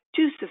got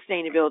 2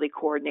 sustainability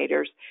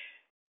coordinators.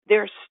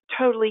 They're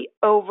totally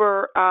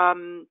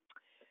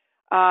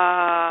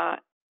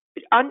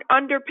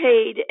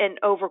underpaid and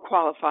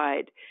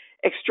overqualified.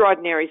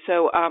 Extraordinary.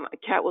 So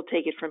Kat will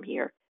take it from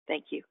here.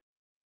 Thank you.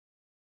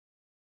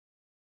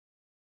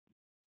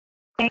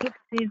 Thanks,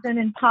 Susan.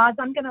 And Paz,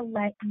 I'm going to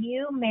let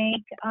you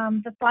make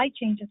the slide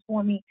changes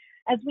for me.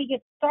 As we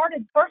get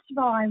started, first of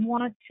all, I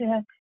want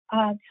to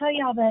tell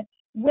y'all that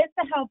with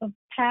the help of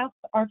past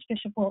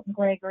Archbishop Wilkin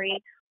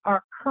Gregory,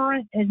 our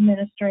current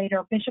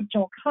administrator, Bishop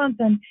Joel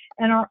Conson,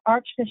 and our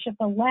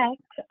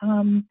Archbishop-elect,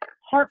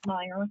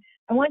 Hartmeyer,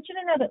 I want you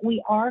to know that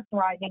we are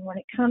thriving when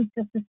it comes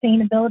to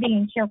sustainability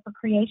and care for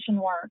creation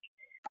work.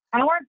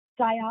 Our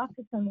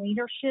diocesan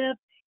leadership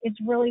is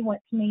really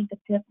what's made the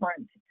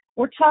difference.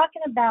 We're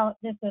talking about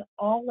this at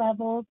all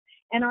levels,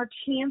 and our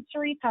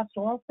Chancery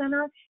Pastoral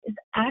Center is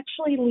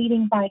actually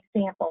leading by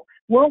example.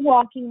 We're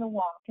walking the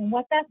walk, and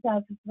what that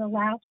does is it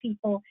allows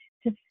people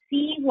to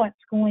see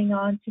what's going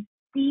on, to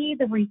see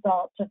the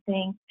results of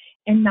things,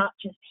 and not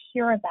just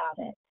hear about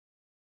it.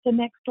 So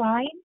next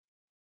slide.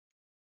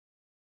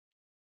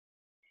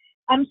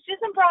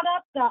 Susan brought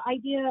up the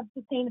idea of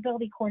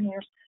sustainability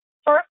coordinators.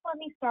 First, let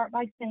me start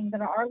by saying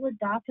that our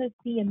Laudato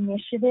Si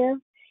initiative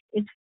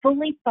is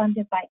fully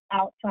funded by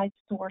outside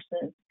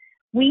sources.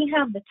 We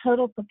have the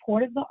total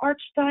support of the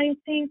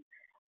Archdiocese,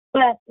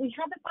 but we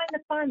have to find the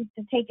funds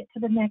to take it to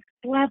the next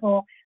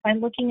level by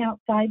looking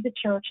outside the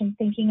church and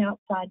thinking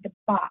outside the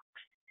box.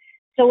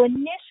 So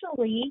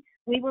initially,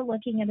 we were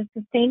looking at a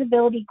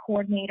sustainability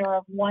coordinator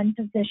of one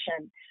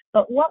position.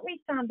 But what we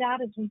found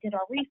out as we did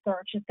our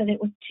research is that it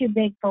was too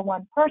big for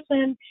one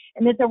person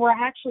and that there were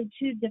actually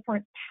 2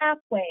 different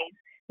pathways.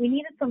 We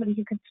needed somebody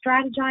who could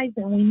strategize,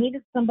 and we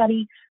needed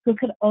somebody who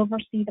could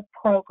oversee the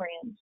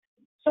programs.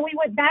 So we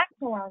went back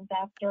to our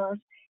investors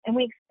and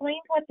we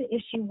explained what the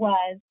issue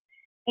was.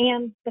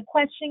 And the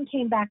question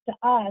came back to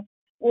us,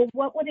 well,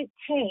 what would it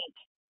take?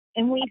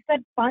 And we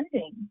said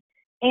funding.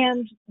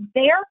 And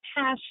their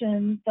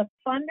passion, the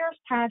funders'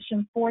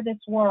 passion for this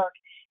work,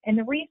 and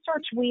the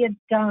research we had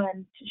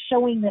done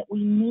showing that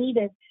we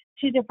needed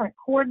 2 different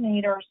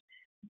coordinators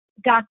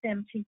got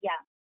them to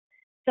yes.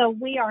 So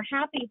we are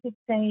happy to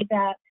say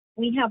that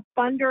we have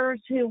funders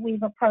who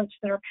we've approached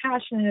that are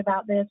passionate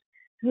about this,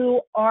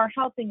 who are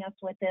helping us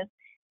with this.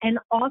 And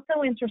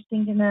also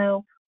interesting to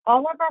know,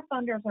 all of our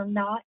funders are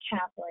not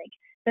Catholic,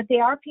 but they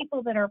are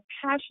people that are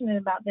passionate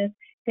about this.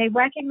 They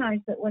recognize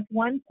that with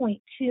 1.2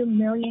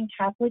 million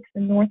Catholics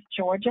in North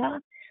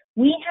Georgia,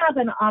 we have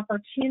an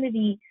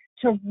opportunity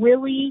to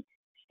really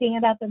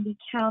stand up and be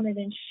counted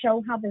and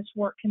show how this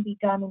work can be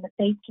done in the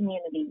faith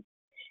community.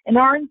 And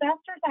our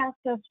investors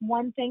asked us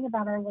one thing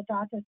about our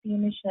Laudato Si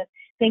initiative.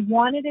 They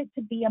wanted it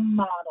to be a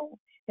model.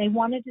 They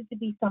wanted it to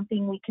be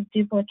something we could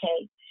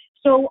duplicate.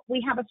 So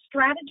we have a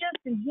strategist,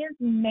 and his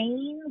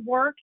main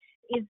work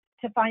is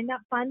to find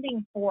that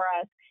funding for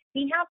us.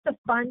 He has to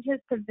fund his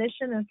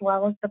position as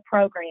well as the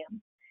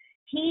program.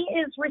 He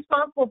is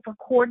responsible for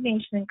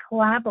coordination and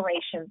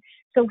collaboration.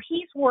 So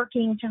he's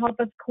working to help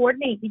us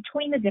coordinate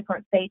between the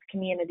different faith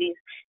communities,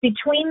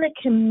 between the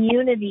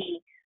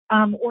community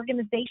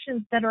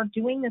organizations that are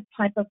doing this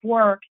type of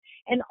work,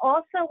 and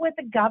also with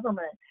the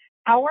government.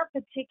 Our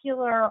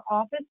particular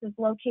office is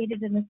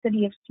located in the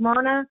city of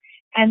Smyrna,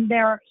 and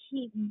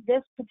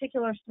this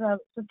particular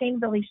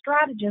sustainability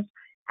strategist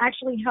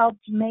actually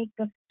helped make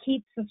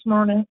keep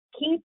Smyrna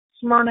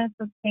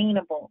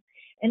sustainable.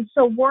 And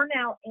so we're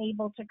now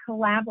able to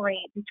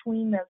collaborate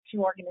between those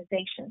two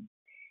organizations.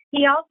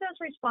 He also is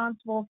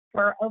responsible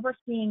for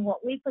overseeing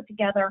what we put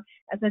together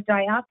as a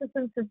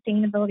diocesan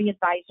sustainability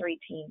advisory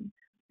team.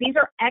 These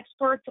are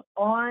experts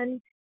on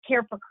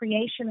care for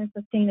creation and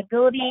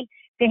sustainability.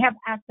 They have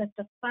access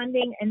to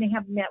funding, and they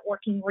have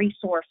networking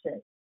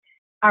resources.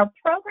 Our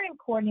program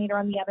coordinator,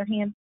 on the other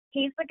hand,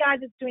 he's the guy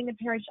that's doing the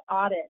parish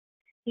audit.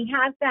 He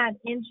has that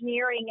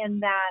engineering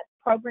and that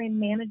program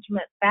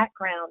management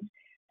background.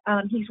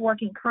 He's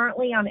working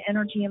currently on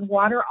energy and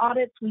water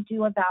audits. We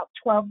do about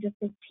 12 to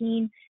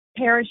 15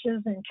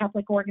 parishes and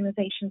Catholic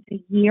organizations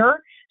a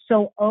year.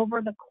 So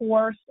over the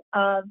course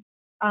of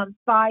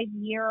 5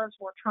 years,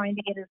 we're trying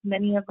to get as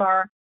many of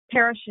our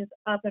parishes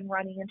up and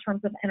running in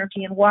terms of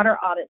energy and water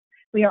audits.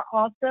 We are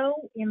also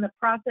in the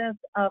process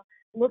of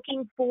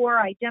looking for,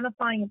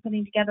 identifying, and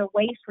putting together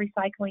waste,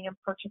 recycling, and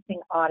purchasing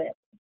audits.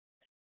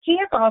 He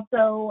is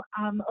also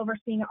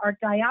overseeing our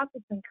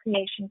diocesan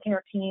creation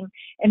care team,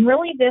 and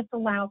really this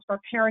allows for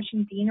parish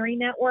and deanery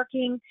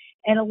networking.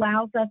 It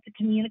allows us to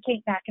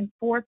communicate back and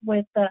forth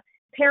with the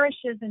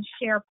parishes and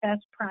share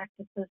best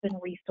practices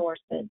and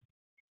resources.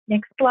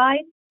 Next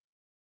slide.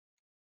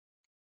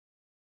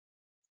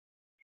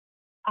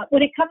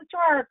 When it comes to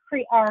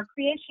our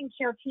creation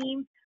care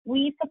team,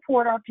 we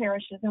support our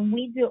parishes, and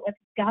we do it with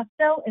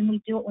gusto, and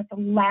we do it with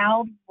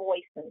loud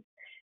voices.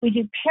 We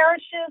do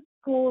parishes,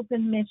 schools,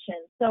 and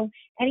missions. So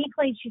any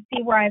place you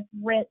see where I've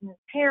written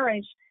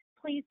parish,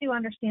 please do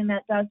understand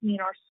that does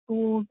mean our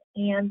schools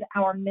and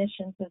our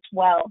missions as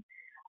well.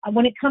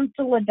 When it comes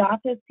to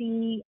Laudato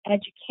Si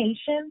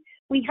education,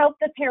 we help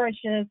the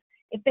parishes,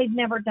 if they've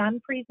never done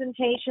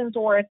presentations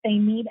or if they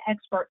need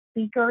expert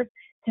speakers,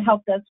 to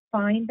help us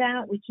find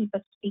that. We keep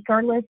a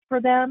speaker list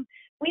for them.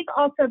 We've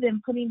also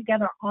been putting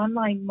together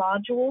online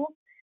modules.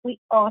 We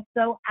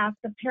also ask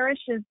the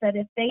parishes that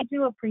if they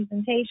do a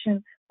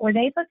presentation or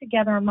they put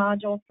together a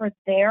module for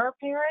their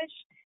parish,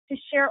 to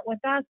share it with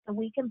us so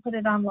we can put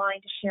it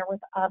online to share with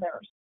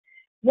others.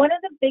 One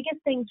of the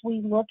biggest things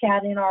we look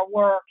at in our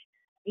work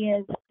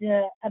is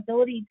the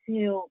ability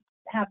to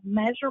have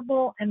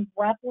measurable and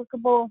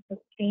replicable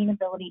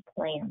sustainability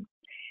plans.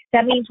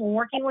 That means we're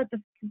working with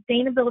the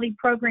sustainability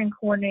program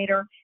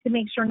coordinator to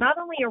make sure not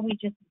only are we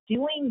just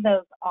doing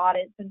those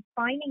audits and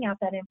finding out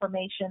that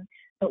information,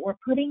 but we're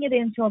putting it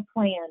into a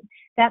plan.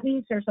 That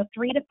means there's a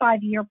 3 to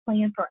 5 year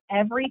plan for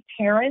every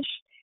parish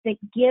that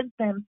gives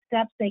them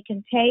steps they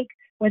can take,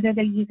 whether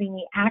they're using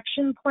the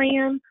action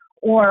plan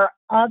or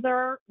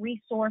other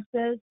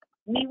resources.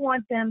 We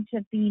want them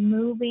to be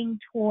moving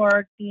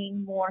toward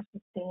being more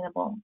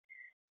sustainable.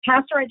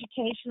 Pastor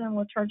education and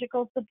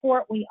liturgical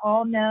support, we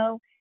all know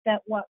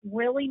that what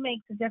really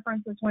makes a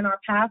difference is when our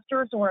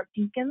pastors or our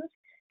deacons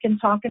can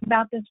talk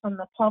about this from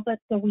the pulpit.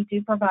 So we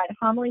do provide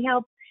homily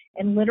help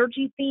and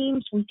liturgy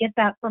themes. We get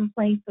that from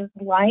places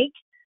like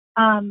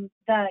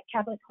the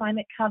Catholic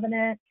Climate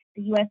Covenant,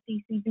 the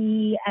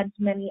USDCB, and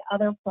many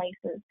other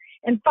places.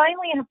 And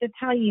finally, I have to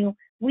tell you,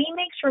 we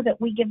make sure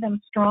that we give them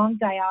strong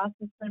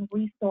diocesan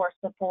resource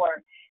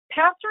support.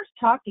 Pastors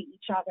talk to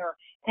each other,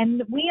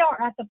 and we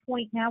are at the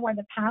point now where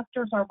the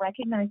pastors are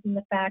recognizing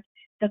the fact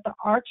that the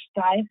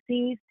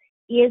Archdiocese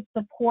is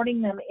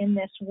supporting them in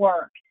this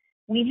work.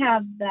 We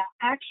have the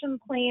action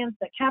plans,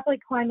 the Catholic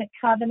Climate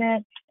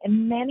Covenant,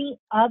 and many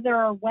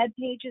other web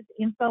pages,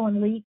 info,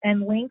 and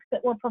links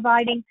that we're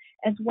providing,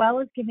 as well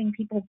as giving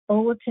people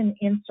bulletin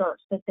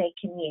inserts that they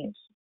can use.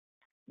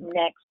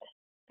 Next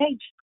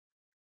page.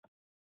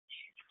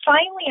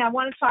 Finally, I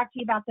want to talk to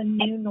you about the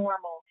new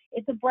normal.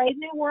 It's a brave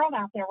new world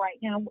out there right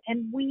now,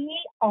 and we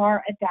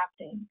are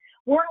adapting.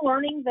 We're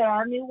learning that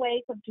our new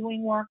ways of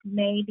doing work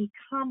may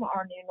become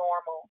our new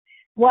normal.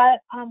 What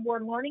we're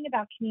learning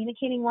about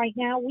communicating right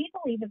now, we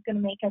believe is going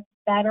to make us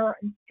better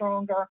and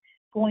stronger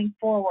going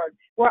forward.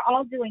 We're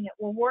all doing it.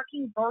 We're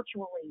working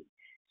virtually.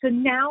 So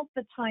now's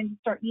the time to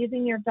start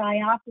using your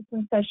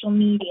diocesan social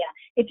media.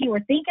 If you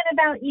were thinking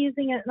about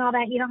using it and all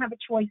that, you don't have a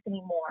choice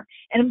anymore.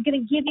 And I'm going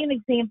to give you an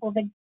example of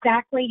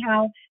exactly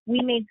how we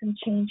made some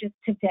changes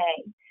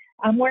today.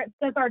 Where it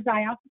says our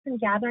diocesan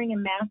gathering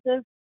and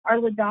masses, our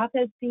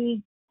Laudato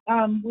Si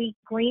week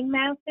green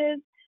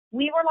masses,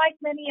 we were like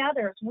many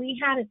others.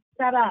 We had it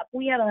set up.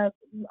 We had a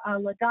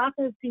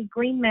Laudato Si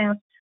green mass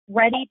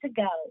ready to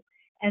go.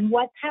 And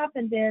what's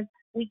happened is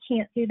we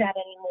can't do that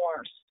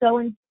anymore. So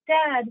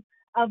instead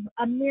of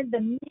amid the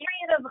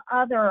myriad of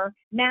other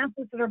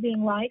masses that are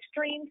being live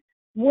streamed,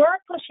 we're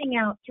pushing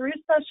out through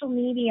social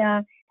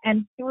media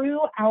and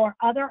through our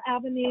other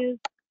avenues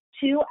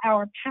to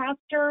our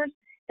pastors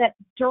that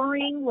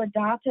during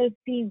Laudato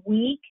Si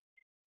week,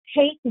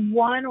 take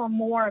one or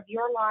more of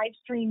your live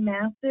stream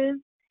masses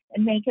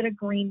and make it a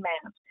green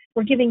mass.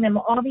 We're giving them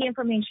all the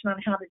information on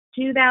how to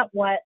do that,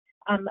 what,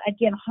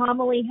 again,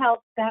 homily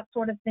helps, that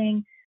sort of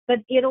thing. but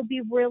it'll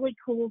be really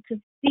cool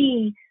to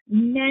see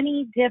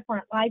many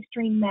different live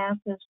stream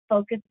masses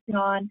focusing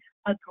on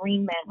a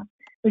green mass.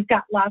 We've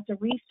got lots of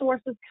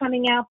resources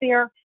coming out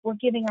there. We're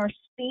giving our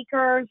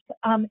speakers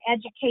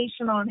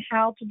education on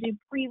how to do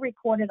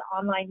pre-recorded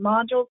online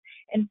modules.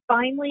 And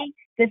finally,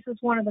 this is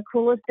one of the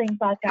coolest things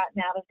I've gotten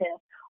out of this.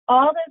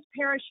 All those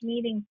parish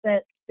meetings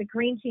that the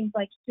green teams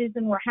like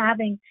Susan were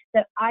having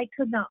that I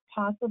could not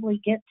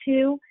possibly get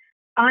to,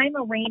 I'm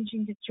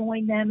arranging to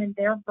join them in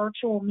their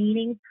virtual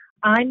meetings.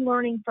 I'm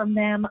learning from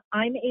them.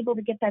 I'm able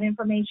to get that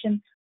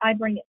information. I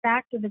bring it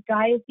back to the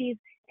diocese,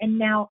 and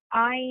now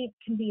I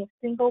can be a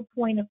single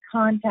point of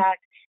contact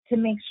to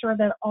make sure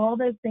that all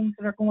those things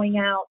that are going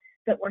out,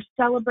 that we're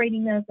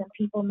celebrating those and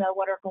people know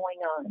what are going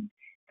on.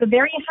 So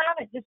there you have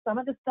it, just some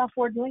of the stuff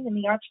we're doing in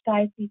the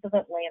Archdiocese of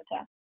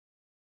Atlanta.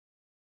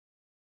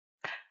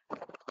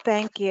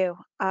 Thank you.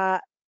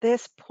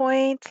 This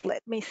point,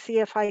 let me see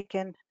if I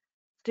can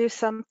do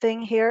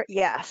something here.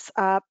 Yes.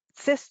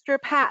 Sister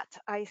Pat,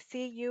 I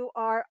see you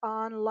are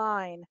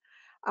online.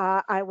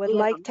 I would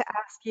like to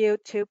ask you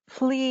to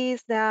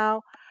please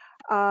now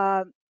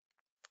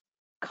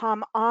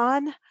come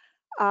on.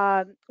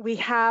 We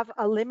have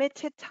a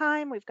limited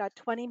time. We've got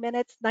 20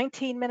 minutes,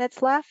 19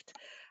 minutes left,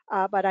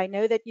 but I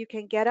know that you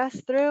can get us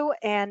through,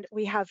 and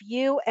we have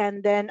you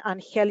and then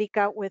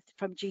Angelica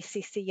from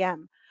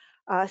GCCM.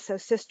 So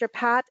Sister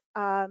Pat,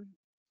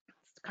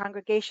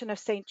 Congregation of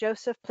St.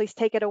 Joseph, please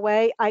take it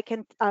away. I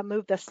can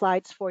move the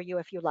slides for you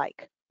if you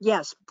like.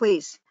 Yes,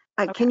 please.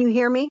 Okay. Can you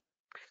hear me?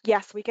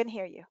 Yes, we can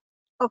hear you.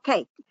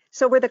 Okay,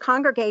 so we're the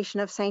Congregation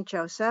of St.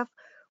 Joseph.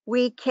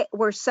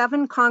 We're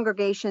 7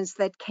 congregations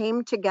that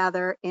came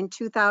together in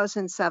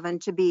 2007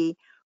 to be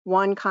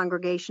one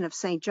Congregation of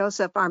St.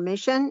 Joseph. Our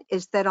mission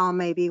is that all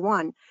may be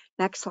one.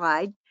 Next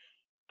slide.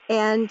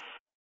 And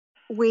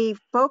we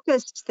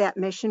focused that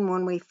mission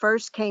when we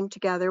first came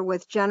together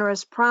with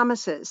generous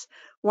promises,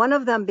 one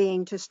of them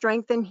being to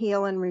strengthen,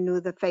 heal, and renew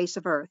the face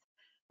of earth.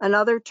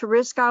 Another, to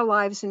risk our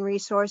lives and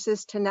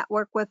resources to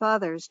network with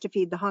others to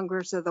feed the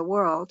hungers of the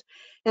world,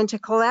 and to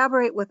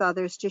collaborate with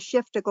others to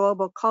shift a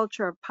global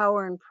culture of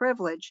power and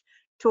privilege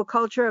to a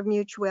culture of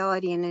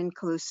mutuality and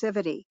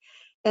inclusivity.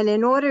 And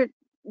in order,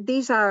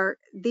 these are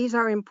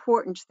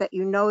important that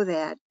you know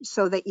that,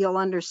 so that you'll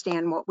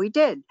understand what we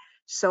did.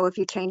 So if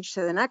you change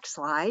to the next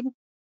slide,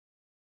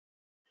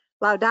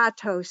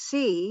 Laudato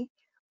Si,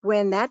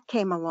 when that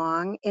came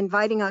along,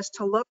 inviting us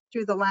to look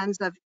through the lens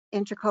of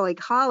integral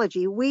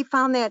ecology, we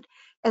found that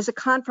as a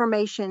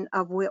confirmation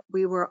of what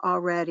we were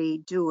already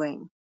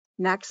doing.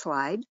 Next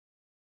slide.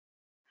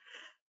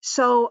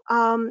 So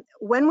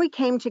when we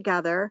came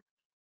together,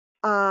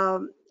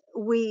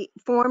 we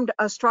formed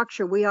a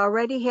structure. We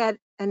already had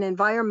an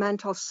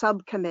environmental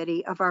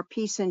subcommittee of our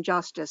Peace and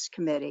Justice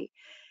Committee.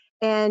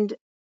 And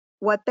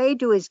what they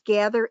do is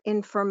gather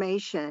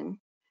information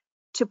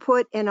to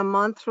put in a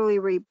monthly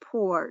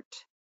report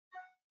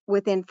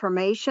with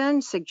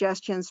information,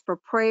 suggestions for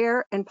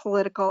prayer, and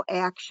political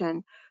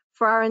action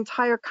for our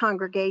entire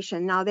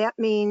congregation. Now that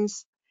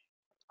means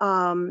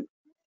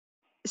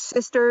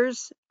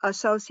sisters,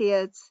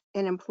 associates,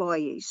 and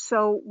employees.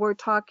 So we're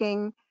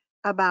talking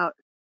about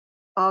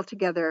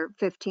altogether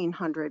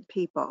 1,500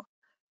 people.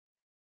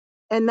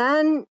 And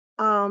then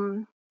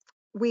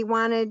we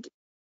wanted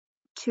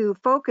to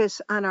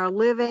focus on our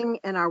living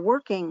and our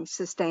working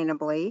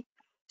sustainably.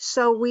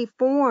 So we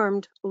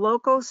formed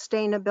local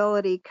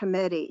sustainability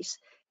committees,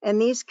 and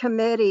these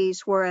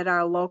committees were at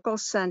our local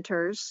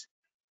centers.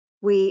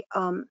 We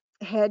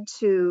had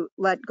to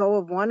let go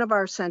of one of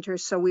our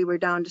centers, so we were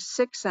down to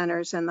 6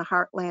 centers in the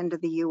heartland of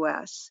the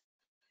US.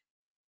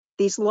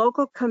 These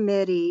local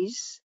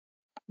committees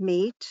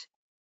meet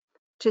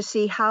to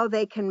see how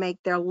they can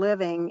make their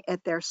living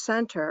at their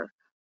center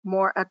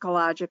more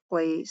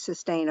ecologically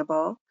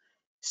sustainable.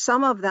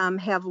 Some of them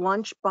have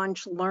lunch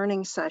bunch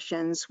learning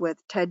sessions with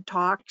TED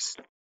Talks,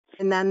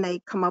 and then they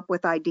come up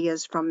with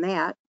ideas from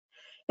that.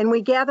 And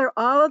we gather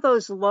all of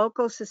those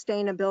local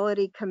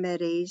sustainability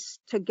committees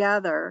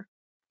together.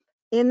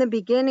 In the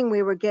beginning,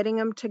 we were getting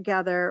them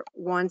together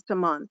once a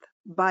month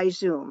by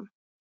Zoom.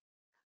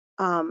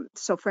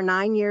 So for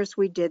 9 years,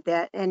 we did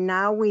that, and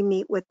now we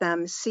meet with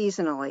them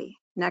seasonally.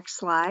 Next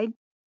slide.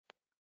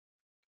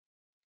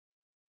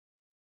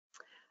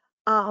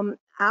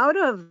 Out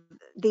of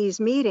these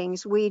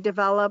meetings, we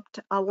developed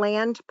a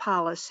land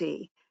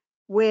policy,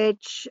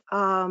 which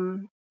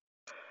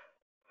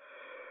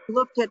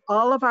looked at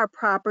all of our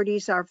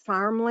properties, our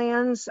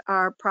farmlands,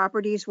 our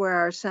properties where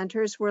our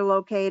centers were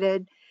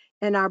located,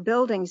 and our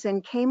buildings,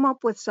 and came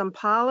up with some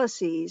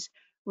policies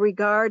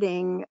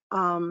regarding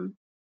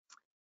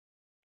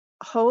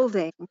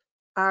holding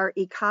our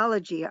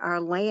ecology, our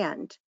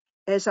land,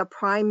 as a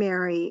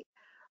primary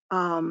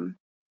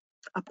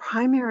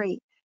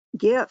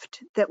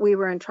gift that we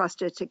were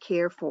entrusted to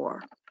care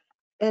for.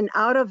 And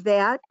out of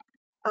that,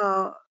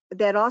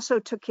 that also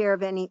took care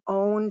of any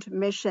owned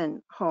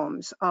mission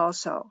homes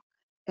also,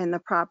 and the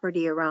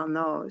property around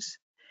those.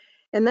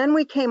 And then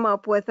we came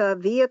up with a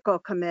vehicle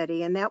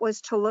committee, and that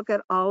was to look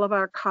at all of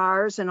our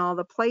cars and all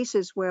the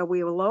places where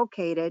we were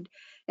located.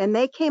 And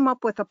they came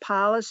up with a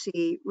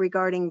policy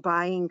regarding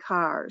buying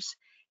cars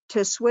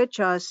to switch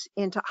us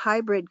into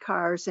hybrid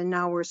cars, and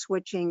now we're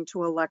switching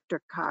to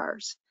electric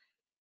cars.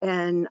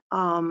 And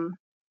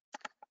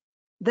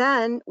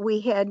then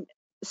we had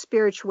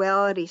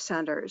spirituality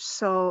centers.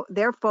 So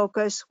their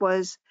focus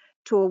was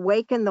to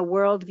awaken the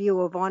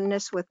worldview of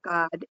oneness with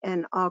God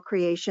and all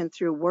creation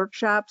through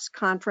workshops,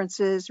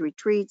 conferences,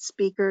 retreats,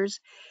 speakers,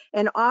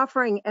 and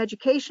offering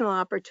educational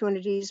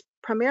opportunities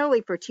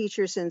primarily for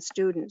teachers and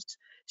students.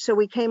 So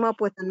we came up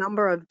with a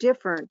number of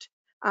different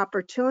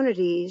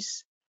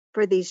opportunities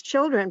for these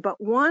children,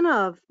 but one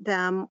of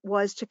them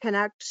was to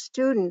connect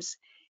students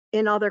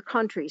in other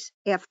countries,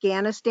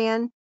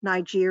 Afghanistan,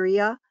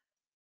 Nigeria,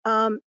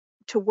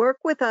 to work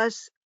with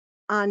us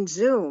on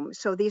Zoom.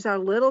 So these are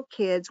little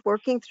kids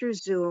working through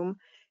Zoom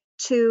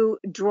to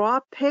draw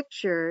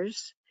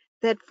pictures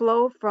that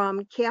flow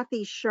from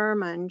Kathy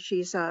Sherman.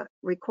 She's a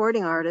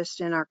recording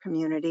artist in our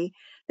community.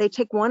 They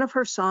take one of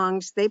her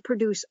songs, they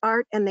produce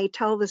art, and they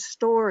tell the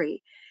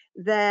story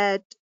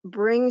that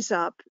brings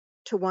up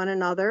to one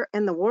another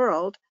and the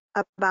world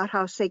about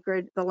how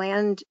sacred the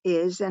land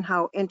is and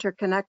how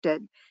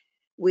interconnected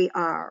we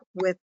are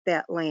with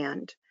that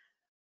land.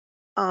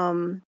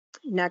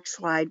 Next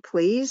slide,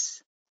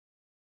 please.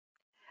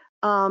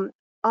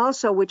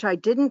 Also, which I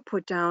didn't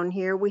put down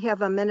here, we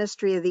have a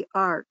ministry of the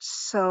arts.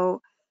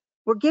 So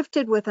we're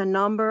gifted with a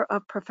number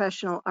of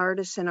professional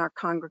artists in our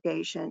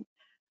congregation.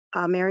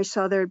 Mary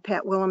Southard,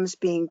 Pat Willems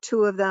being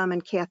two of them,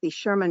 and Kathy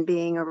Sherman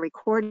being a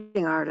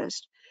recording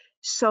artist.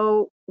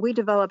 So we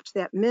developed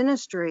that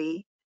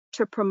ministry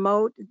to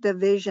promote the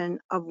vision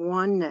of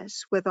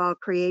oneness with all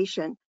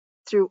creation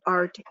through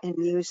art and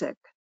music.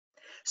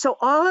 So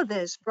all of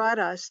this brought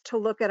us to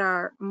look at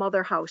our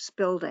mother house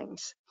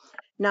buildings.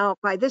 Now,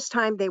 by this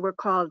time, they were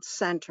called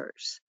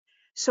centers.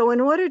 So in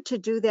order to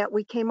do that,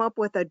 we came up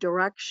with a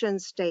direction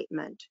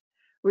statement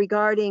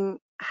regarding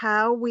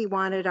how we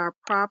wanted our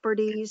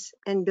properties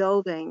and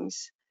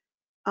buildings,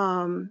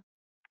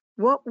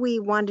 what we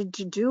wanted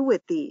to do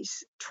with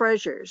these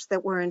treasures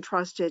that were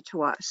entrusted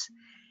to us,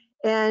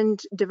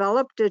 and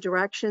developed a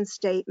direction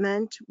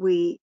statement.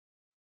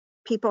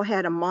 People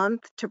had a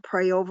month to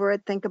pray over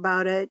it, think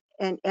about it,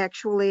 and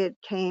actually it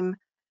came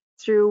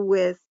through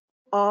with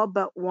all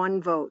but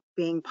one vote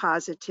being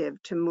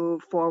positive to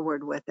move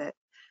forward with it.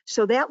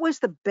 So that was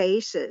the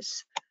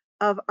basis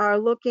of our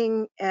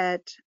looking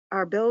at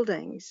our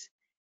buildings.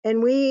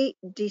 And we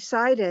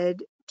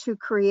decided to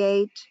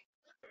create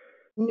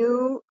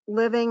new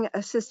living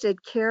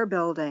assisted care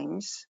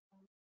buildings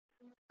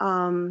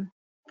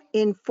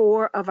in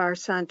 4 of our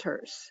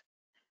centers.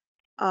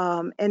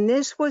 And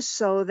this was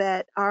so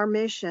that our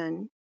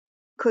mission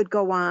could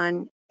go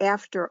on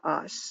after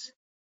us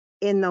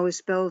in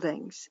those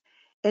buildings.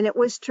 And it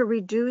was to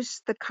reduce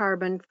the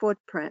carbon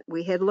footprint.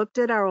 We had looked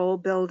at our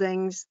old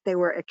buildings, they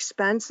were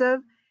expensive,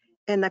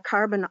 and the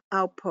carbon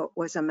output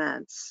was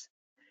immense.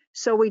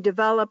 So we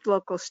developed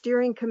local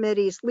steering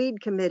committees,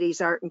 lead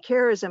committees, art and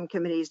charism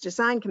committees,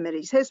 design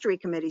committees, history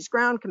committees,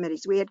 ground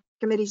committees. We had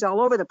committees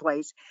all over the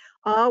place,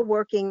 all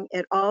working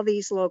at all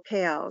these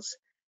locales,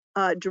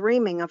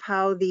 dreaming of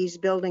how these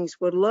buildings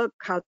would look,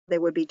 how they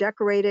would be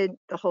decorated,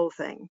 the whole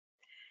thing.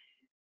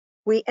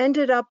 We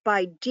ended up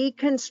by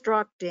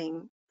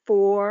deconstructing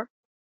 4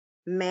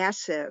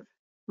 massive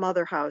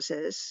mother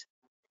houses.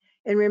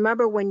 And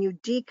remember, when you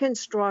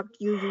deconstruct,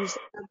 you use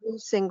every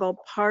single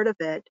part of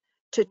it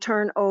to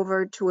turn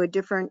over to a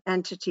different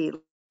entity.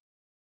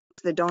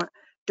 The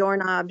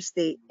doorknobs,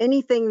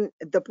 anything,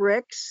 the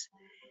bricks.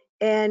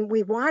 And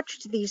we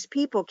watched these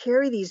people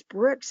carry these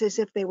bricks as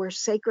if they were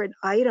sacred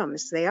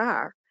items. They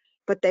are,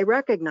 but they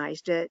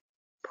recognized it,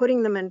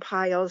 putting them in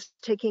piles,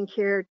 taking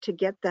care to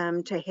get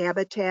them to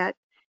Habitat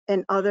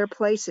and other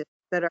places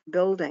that are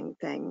building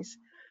things.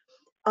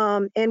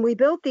 And we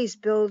built these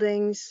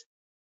buildings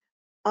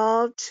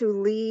all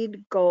to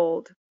LEED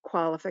Gold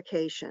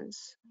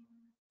qualifications.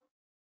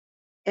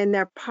 And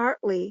they're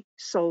partly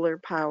solar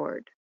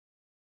powered.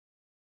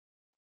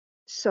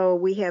 So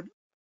we have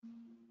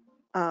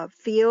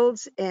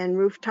fields and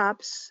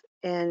rooftops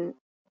and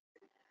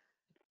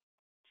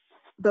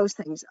those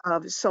things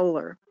of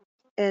solar.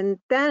 And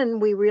then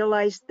we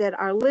realized that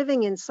our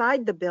living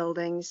inside the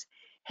buildings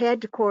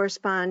had to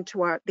correspond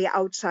to the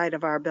outside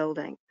of our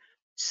building.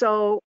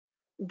 So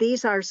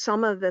these are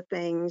some of the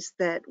things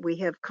that we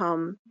have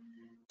come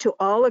to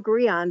all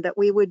agree on that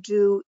we would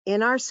do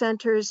in our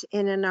centers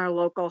and in our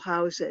local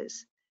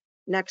houses.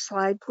 Next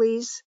slide,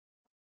 please.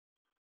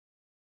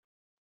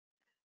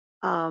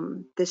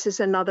 This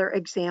is another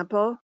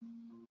example.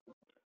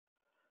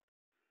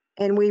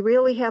 And we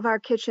really have our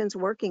kitchens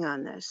working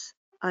on this.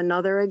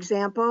 Another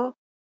example.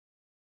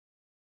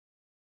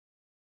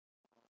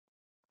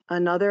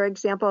 Another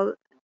example.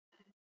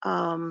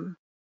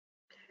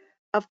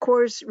 Of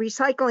course,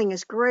 recycling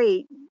is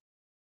great,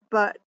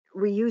 but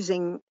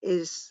reusing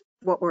is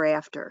what we're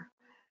after.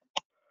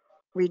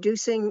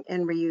 Reducing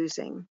and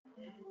reusing.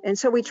 And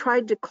so we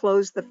tried to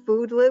close the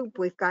food loop.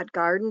 We've got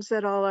gardens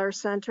at all our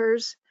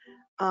centers,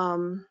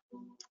 and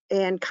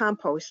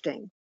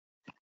composting.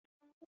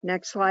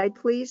 Next slide,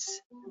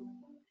 please.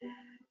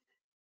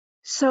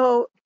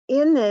 So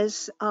in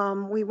this,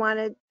 we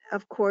wanted,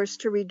 of course,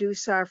 to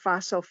reduce our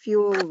fossil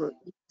fuel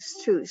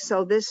use too.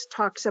 So this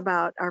talks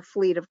about our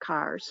fleet of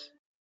cars.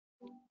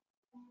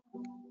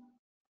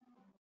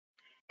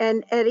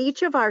 And at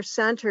each of our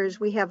centers,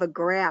 we have a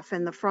graph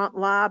in the front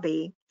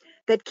lobby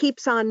that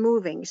keeps on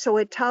moving. So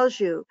it tells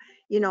you,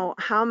 you know,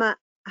 how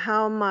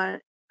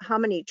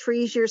many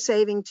trees you're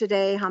saving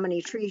today, how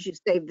many trees you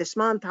saved this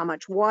month, how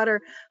much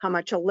water, how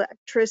much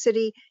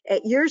electricity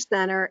at your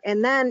center,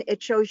 and then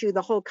it shows you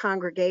the whole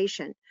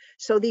congregation.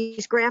 So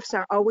these graphs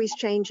are always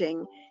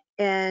changing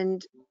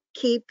and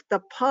keep the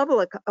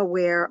public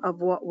aware of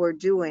what we're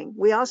doing.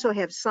 We also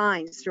have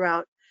signs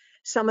throughout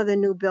some of the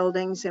new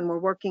buildings, and we're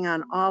working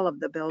on all of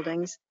the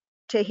buildings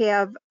to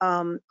have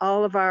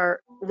all of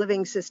our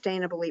living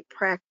sustainably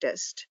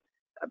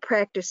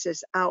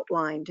practices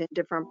outlined in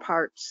different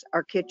parts,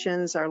 our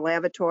kitchens, our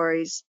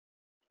lavatories.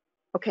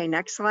 Okay,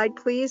 next slide,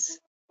 please.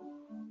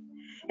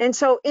 And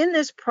so in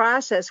this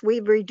process,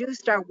 we've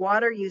reduced our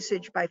water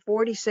usage by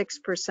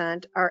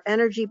 46%, our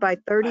energy by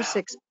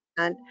 36%,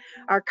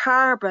 our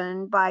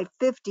carbon by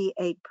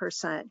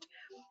 58%.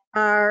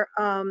 Our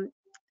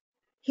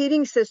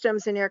heating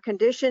systems and air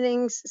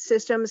conditioning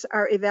systems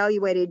are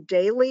evaluated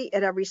daily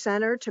at every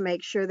center to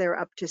make sure they're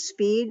up to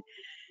speed.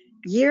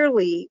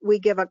 Yearly, we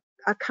give a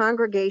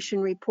congregation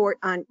report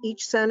on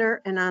each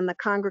center and on the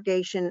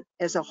congregation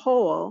as a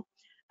whole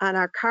on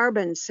our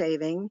carbon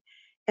saving.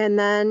 And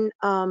then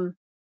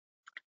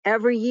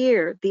every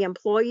year, the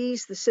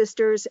employees, the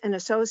sisters, and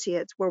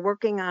associates, we're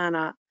working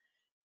on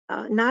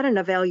not an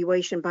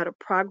evaluation, but a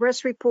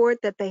progress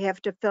report that they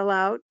have to fill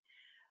out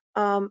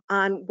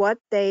on what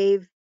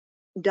they've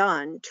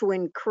done to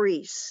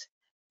increase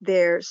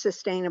their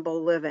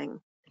sustainable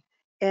living.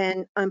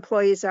 And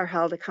employees are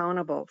held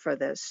accountable for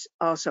this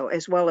also,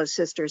 as well as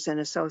sisters and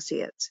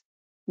associates.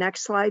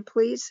 Next slide,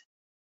 please.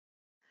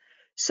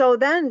 So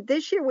then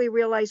this year we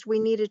realized we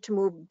needed to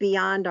move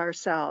beyond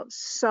ourselves.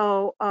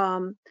 So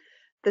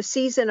the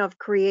season of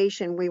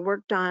creation, we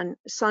worked on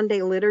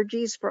Sunday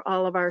liturgies for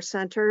all of our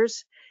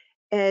centers,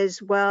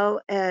 as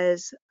well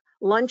as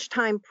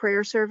lunchtime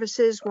prayer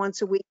services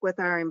once a week with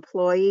our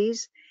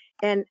employees,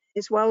 and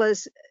as well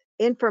as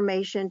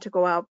information to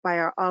go out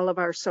by all of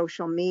our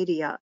social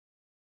media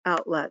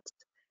outlets.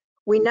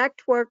 We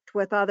networked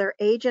with other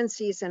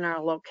agencies in our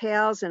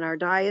locales and our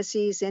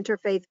diocese,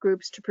 interfaith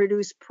groups to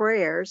produce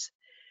prayers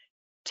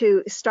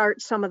to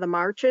start some of the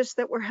marches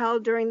that were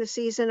held during the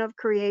season of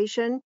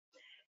creation.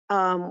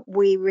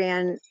 We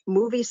ran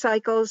movie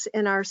cycles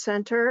in our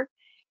center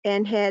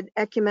and had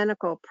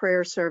ecumenical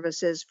prayer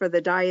services for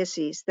the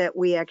diocese that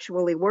we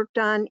actually worked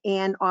on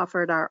and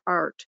offered our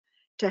art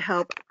to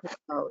help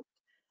promote.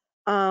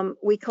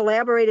 We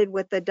collaborated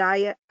with the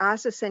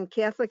diocesan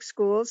Catholic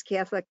schools,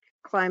 Catholic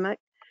Climate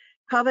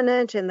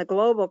Covenant, and the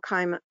global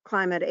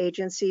climate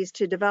agencies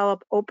to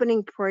develop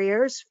opening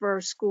prayers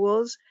for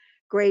schools,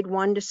 grade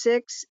 1 to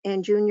 6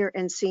 and junior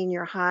and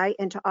senior high,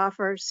 and to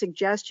offer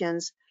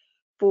suggestions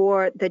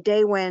for the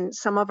day when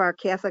some of our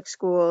Catholic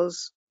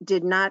schools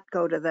did not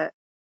go to the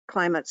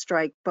climate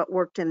strike, but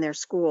worked in their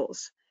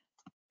schools.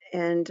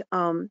 And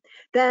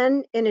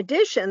then in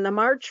addition, the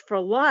March for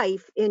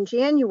Life in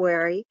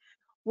January,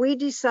 we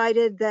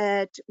decided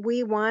that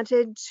we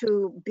wanted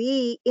to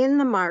be in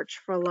the March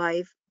for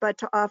Life, but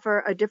to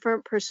offer a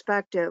different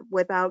perspective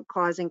without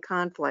causing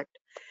conflict.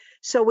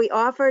 So we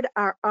offered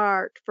our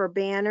art for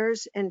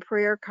banners and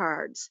prayer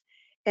cards,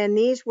 and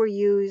these were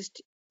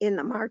used in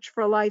the March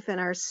for Life in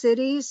our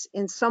cities.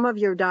 In some of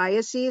your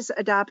dioceses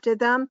adopted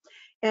them,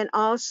 and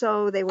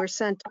also they were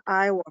sent to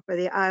Iowa for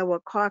the Iowa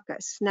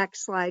caucus.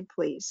 Next slide,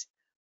 please.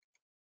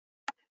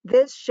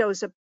 This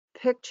shows a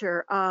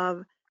picture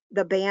of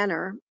the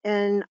banner,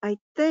 and I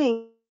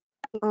think,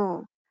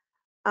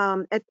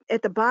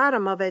 at the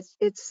bottom of it,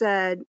 it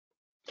said,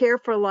 care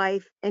for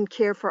life and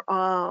care for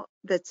all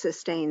that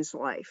sustains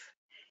life.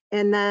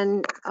 And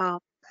then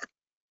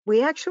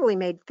we actually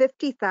made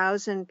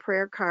 50,000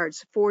 prayer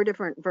cards, 4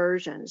 different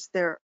versions.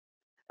 There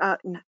are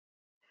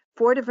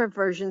 4 different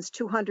versions,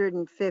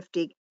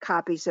 250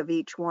 copies of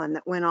each one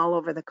that went all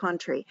over the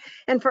country.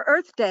 And for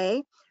Earth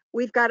Day,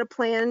 we've got a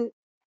plan,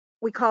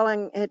 we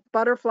calling it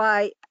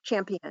Butterfly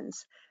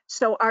Champions.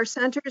 So our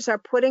centers are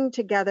putting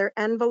together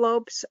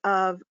envelopes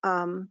of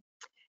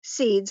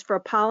seeds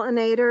for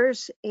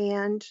pollinators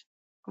and,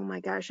 oh my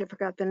gosh, I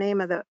forgot the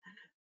name of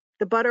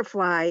the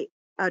butterfly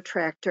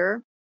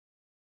attractor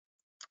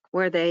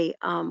where they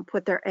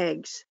put their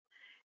eggs,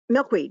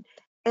 milkweed.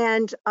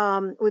 And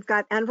we've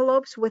got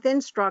envelopes with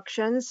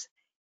instructions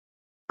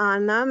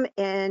on them,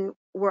 and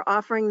we're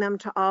offering them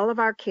to all of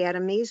our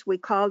academies. We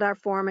called our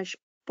former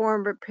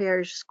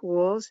parish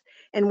schools,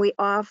 and we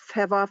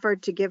have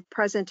offered to give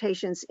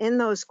presentations in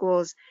those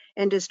schools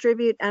and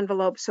distribute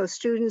envelopes so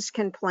students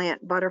can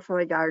plant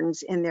butterfly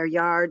gardens in their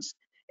yards,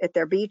 at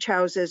their beach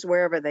houses,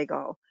 wherever they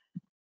go.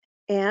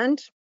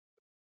 And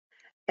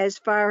as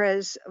far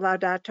as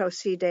Laudato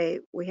Si Day,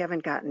 we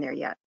haven't gotten there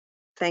yet.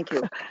 Thank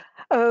you.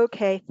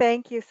 Okay,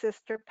 thank you,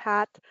 Sister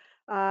Pat.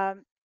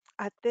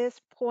 At this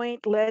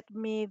point, let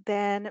me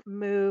then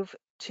move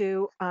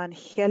to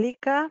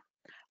Angelica.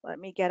 Let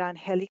me get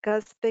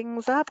Angelica's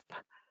things up.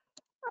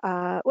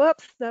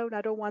 Whoops, no,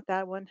 I don't want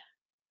that one.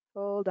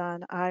 Hold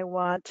on, I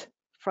want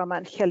from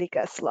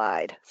Angelica's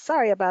slide.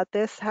 Sorry about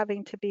this,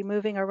 having to be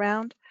moving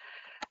around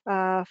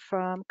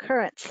from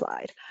current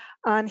slide.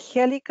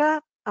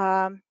 Angelica,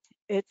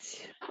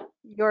 it's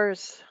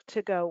yours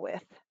to go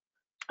with.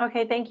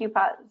 Okay, thank you,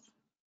 Paz.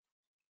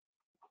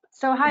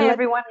 So hi, Let,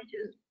 everyone.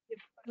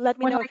 let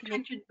me When know I if you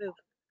need to move.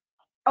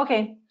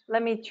 Okay,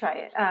 let me try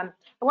it. I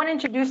want to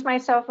introduce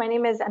myself. My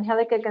name is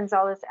Angelica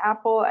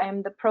Gonzalez-Apple. I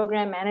am the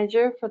program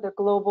manager for the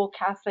Global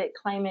Catholic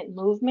Climate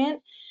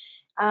Movement.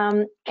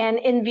 And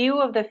in view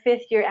of the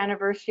 5th year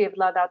anniversary of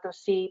Laudato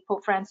Si,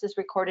 Pope Francis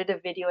recorded a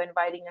video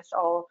inviting us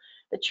all,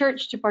 the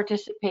church, to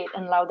participate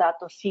in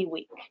Laudato Si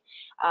week.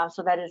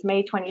 So that is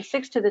May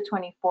 26th to the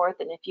 24th.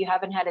 And if you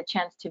haven't had a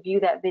chance to view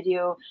that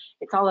video,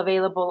 it's all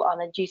available on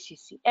the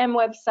GCCM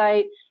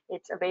website.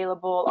 It's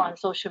available on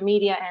social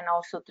media and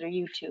also through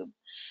YouTube.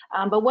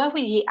 But what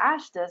he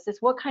asked us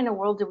is, what kind of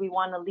world do we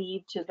want to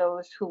leave to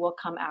those who will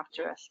come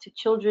after us, to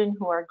children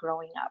who are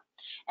growing up?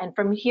 And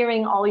from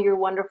hearing all your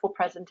wonderful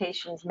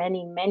presentations,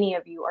 many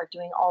of you are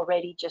doing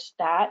already just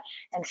that.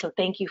 And so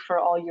thank you for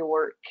all your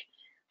work.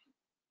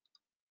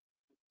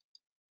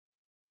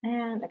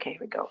 And okay, here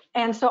we go.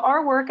 And so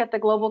our work at the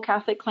Global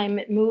Catholic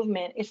Climate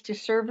Movement is to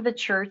serve the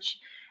church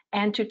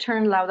and to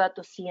turn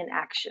Laudato Si in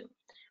action.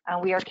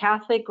 We are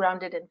Catholic,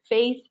 grounded in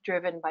faith,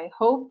 driven by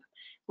hope.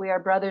 We are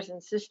brothers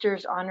and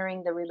sisters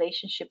honoring the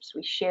relationships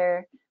we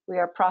share. We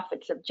are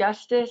prophets of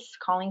justice,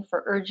 calling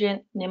for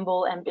urgent,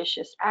 nimble,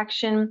 ambitious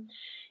action.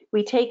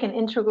 We take an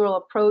integral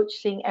approach,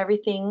 seeing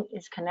everything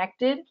is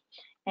connected,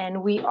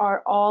 and we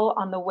are all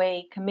on the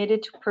way,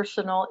 committed to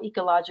personal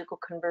ecological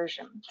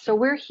conversion. So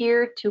we're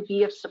here to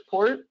be of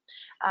support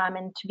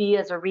and to be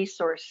as a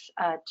resource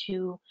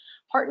to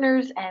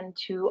partners and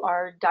to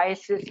our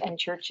dioceses and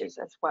churches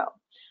as well.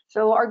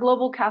 So our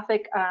Global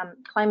Catholic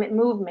Climate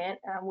Movement,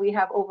 we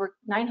have over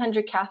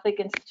 900 Catholic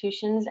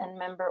institutions and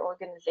member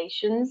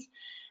organizations,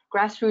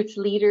 grassroots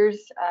leaders,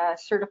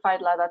 certified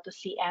Laudato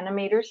Si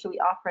animators. So we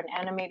offer an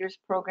animators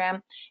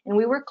program, and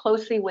we work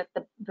closely with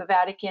the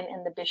Vatican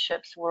and the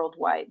bishops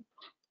worldwide.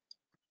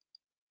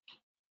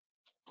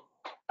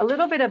 A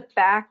little bit of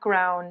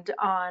background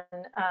on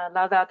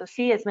Laudato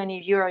Si, as many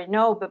of you already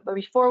know, but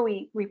before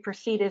we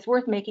proceed, it's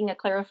worth making a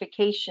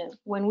clarification.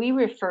 When we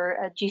refer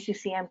at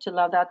GCCM to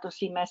Laudato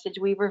Si message,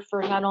 we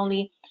refer not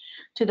only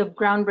to the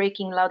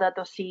groundbreaking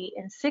Laudato Si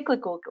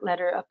encyclical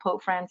letter of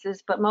Pope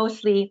Francis, but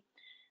mostly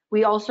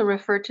we also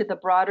refer to the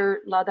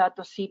broader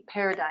Laudato Si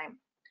paradigm,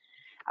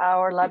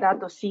 our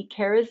Laudato Si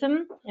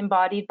charism,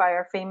 embodied by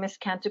our famous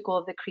Canticle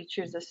of the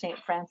Creatures of St.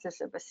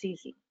 Francis of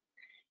Assisi.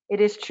 It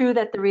is true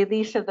that the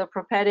release of the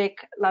prophetic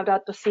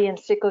Laudato Si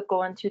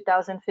encyclical in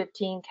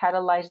 2015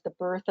 catalyzed the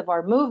birth of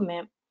our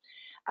movement,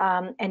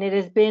 and it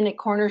has been a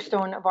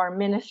cornerstone of our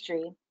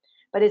ministry,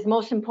 but is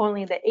most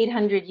importantly the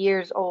 800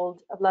 years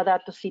old of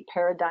Laudato Si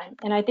paradigm.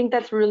 And I think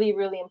that's really,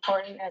 really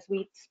important as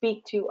we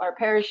speak to our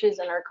parishes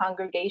and our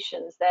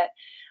congregations, that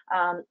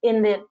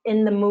in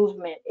the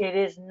movement,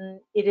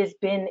 it has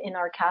been in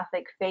our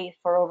Catholic faith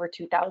for over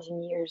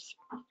 2,000 years.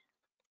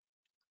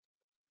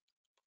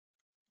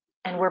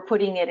 And we're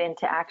putting it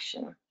into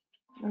action.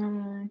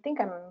 I think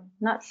I'm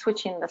not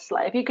switching the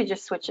slide. If you could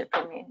just switch it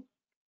for me,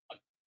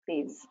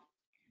 please.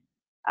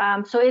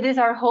 So it is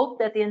our hope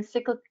that the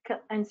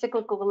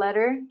encyclical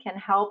letter can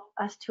help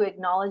us to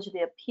acknowledge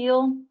the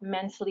appeal,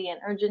 immensity, and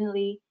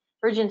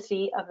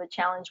urgency of the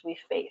challenge we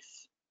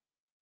face.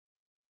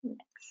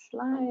 Next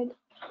slide.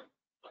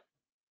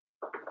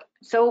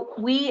 So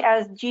we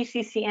as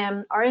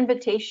GCCM, our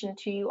invitation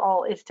to you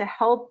all is to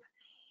help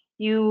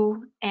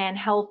you and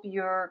help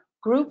your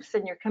groups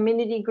and your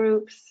community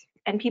groups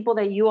and people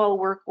that you all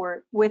work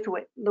with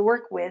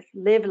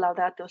live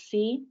Laudato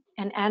Si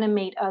and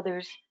animate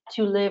others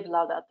to live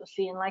Laudato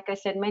Si. And like I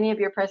said, many of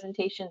your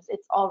presentations,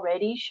 it's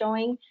already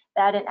showing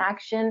that in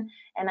action.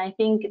 And I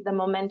think the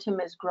momentum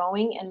is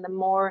growing, and the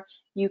more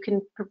you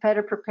can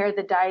better prepare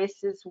the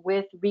diocese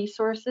with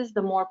resources,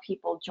 the more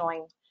people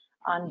join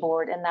on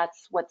board. And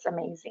that's what's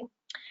amazing.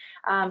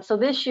 So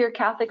this year,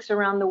 Catholics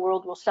around the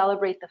world will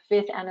celebrate the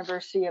 5th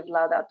anniversary of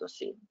Laudato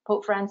Si,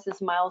 Pope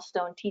Francis'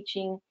 milestone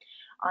teaching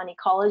on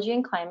ecology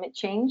and climate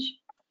change.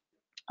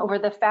 Over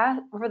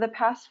the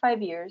past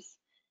 5 years,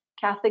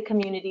 Catholic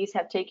communities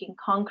have taken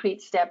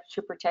concrete steps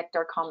to protect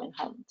our common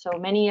home. So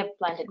many have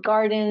planted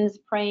gardens,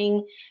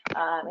 praying,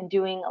 and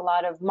doing a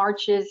lot of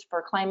marches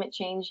for climate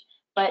change,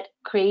 but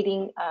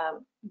creating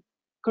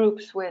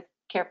groups with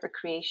Care for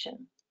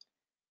Creation.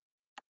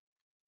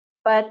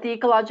 But the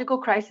ecological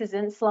crisis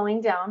isn't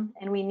slowing down,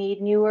 and we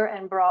need newer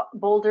and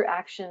bolder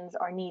actions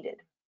are needed.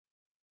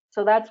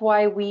 So that's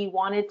why we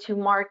wanted to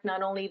mark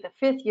not only the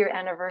 5th year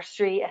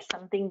anniversary as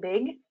something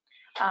big,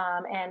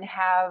 and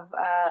have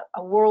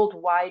a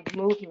worldwide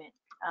movement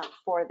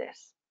for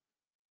this.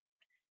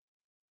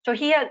 So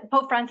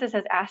Pope Francis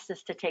has asked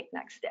us to take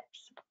next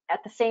steps.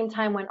 At the same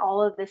time, when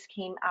all of this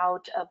came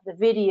out of the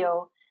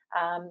video,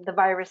 the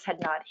virus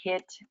had not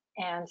hit.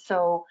 And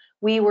so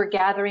we were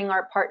gathering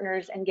our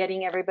partners and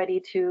getting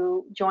everybody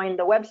to join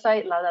the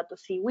website,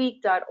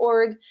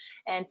 laudatosiweek.org,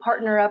 and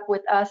partner up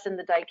with us in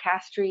the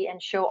dicastery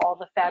and show all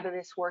the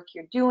fabulous work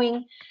you're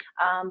doing.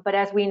 But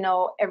as we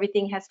know,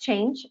 everything has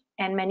changed,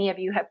 and many of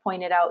you have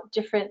pointed out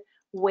different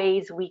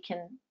ways we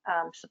can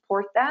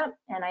support that.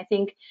 And I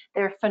think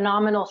they're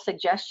phenomenal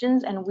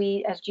suggestions, and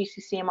we as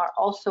GCCM are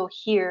also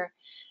here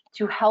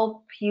to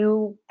help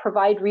you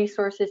provide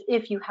resources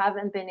if you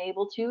haven't been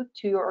able to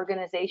your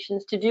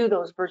organizations to do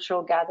those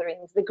virtual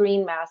gatherings, the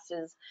green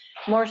masses,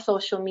 more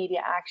social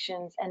media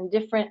actions, and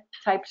different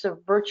types of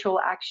virtual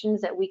actions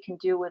that we can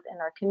do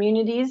within our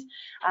communities.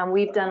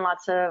 We've done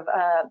lots of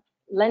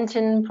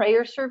Lenten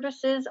prayer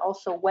services,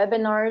 also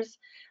webinars,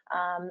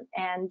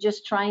 and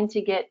just trying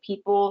to get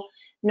people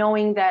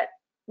knowing that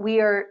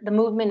the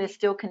movement is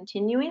still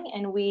continuing,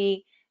 and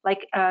we,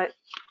 like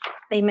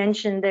they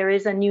mentioned, there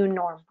is a new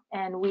norm,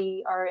 and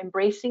we are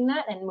embracing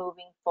that and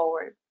moving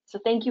forward. So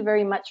thank you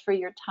very much for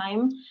your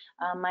time.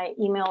 My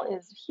email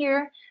is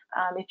here.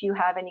 If you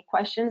have any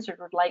questions or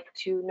would like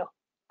to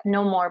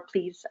know more,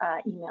 please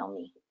email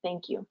me.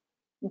 Thank you.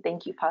 And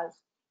thank you, Paz.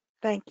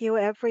 Thank you,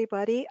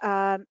 everybody.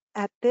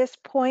 At this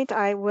point,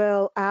 I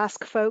will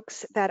ask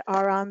folks that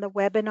are on the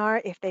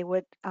webinar if they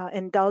would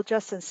indulge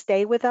us and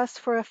stay with us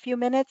for a few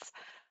minutes,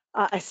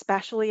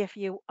 especially if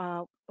you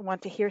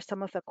want to hear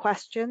some of the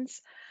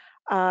questions.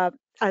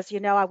 As you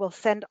know, I will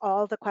send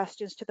all the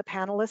questions to the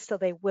panelists, so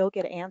they will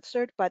get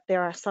answered, but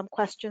there are some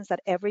questions that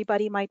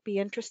everybody might be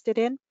interested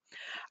in.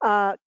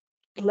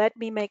 Let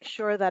me make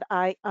sure that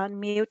I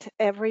unmute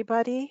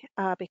everybody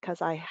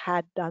because I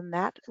had done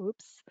that.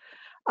 Oops.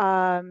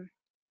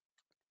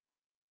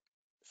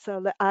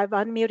 So I'm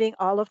unmuting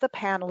all of the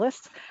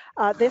panelists.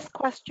 This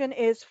question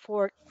is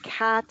for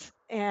Kat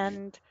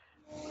and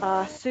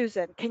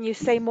Susan. Can you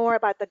say more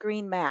about the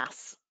green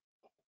mass?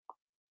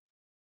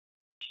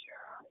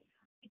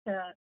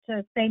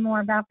 To say more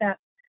about that.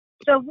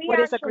 So we What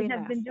is a actually green have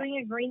mass? been doing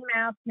a green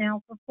mass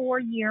now for 4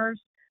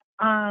 years.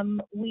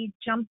 We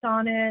jumped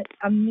on it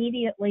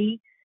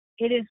immediately.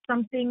 It is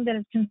something that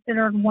is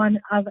considered one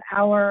of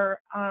our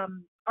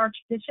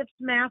Archbishop's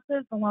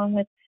masses, along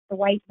with the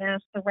white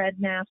mass, the red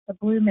mass, the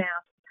blue mass.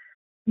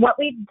 What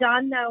we've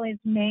done, though, is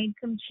made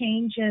some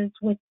changes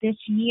with this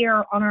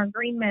year on our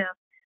green mass.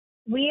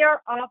 We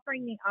are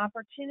offering the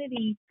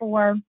opportunity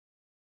for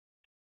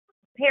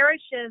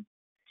parishes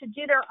to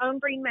do their own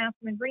green mass,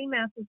 and the green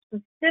mass is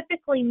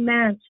specifically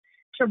meant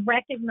to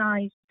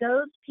recognize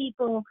those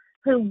people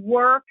who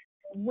work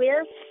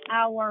with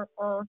our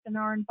earth and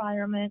our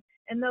environment,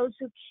 and those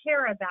who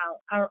care about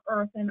our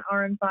earth and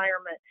our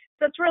environment.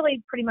 So it's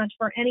really pretty much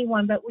for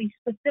anyone, but we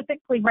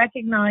specifically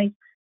recognize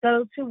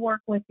those who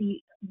work with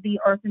the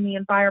earth and the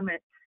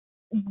environment.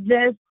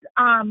 This,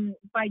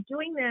 by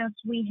doing this,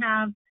 we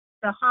have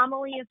the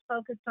homily is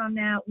focused on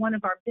that. One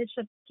of our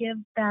bishops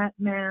gives that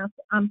mass,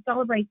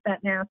 celebrates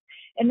that mass.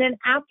 And then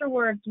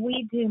afterwards,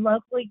 we do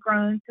locally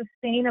grown,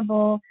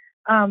 sustainable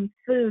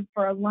food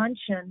for a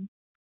luncheon.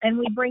 And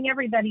we bring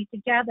everybody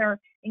together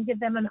and give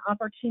them an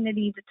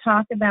opportunity to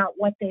talk about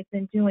what they've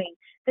been doing.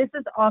 This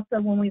is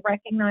also when we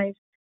recognize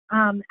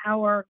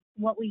our,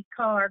 what we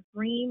call our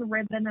green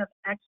ribbon of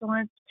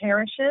excellence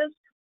parishes,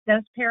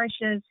 those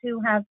parishes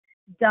who have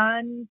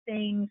done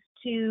things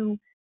to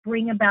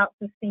bring about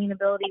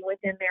sustainability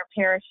within their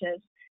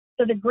parishes.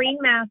 So the green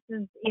mass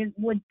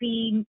would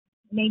be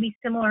maybe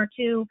similar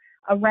to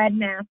a red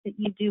mass that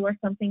you do, or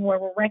something where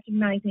we're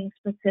recognizing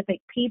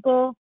specific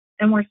people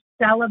and we're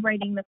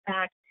celebrating the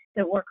fact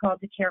that we're called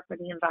to care for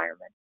the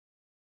environment.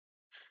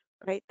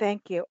 Great,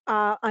 thank you.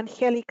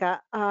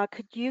 Angelica,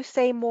 could you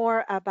say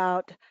more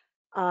about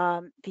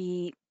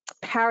the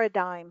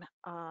paradigm,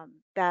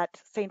 that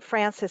St.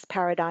 Francis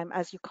paradigm,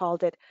 as you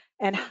called it,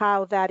 and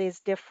how that is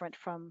different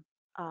from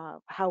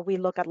how we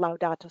look at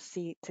Laudato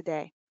Si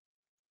today?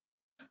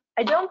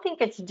 I don't think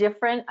it's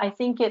different. I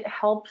think it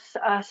helps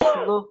us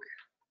look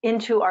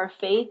into our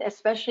faith,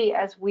 especially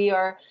as we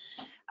are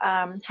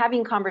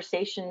having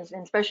conversations,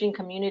 and especially in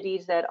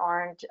communities that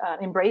aren't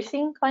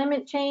embracing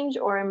climate change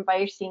or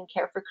embracing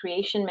care for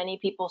creation. Many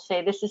people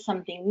say this is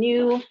something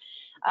new.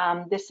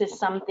 This is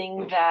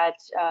something that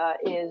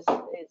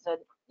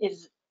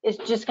is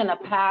just going to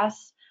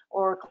pass,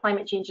 or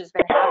climate change has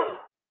been happening.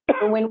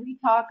 But when we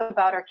talk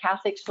about our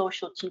Catholic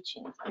social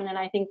teachings, and then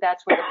I think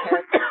that's where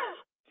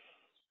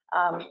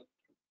the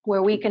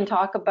where we can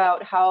talk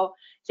about how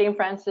St.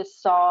 Francis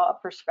saw a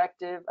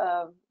perspective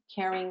of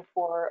caring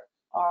for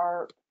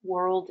our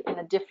world in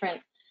a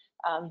different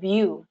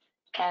view,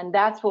 and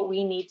that's what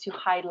we need to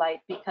highlight,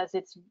 because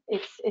it's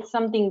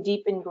something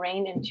deep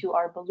ingrained into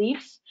our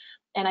beliefs.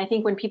 And I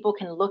think when people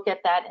can look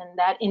at that and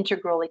that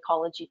integral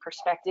ecology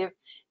perspective,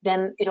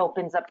 then it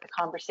opens up the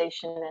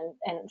conversation,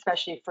 and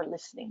especially for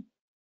listening.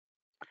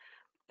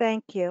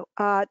 Thank you.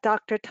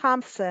 Dr.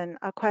 Thompson,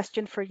 a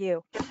question for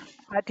you.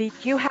 Did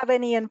you have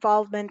any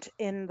involvement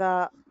in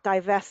the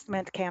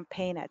divestment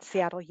campaign at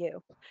Seattle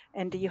U?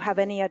 And do you have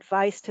any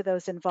advice to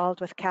those involved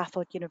with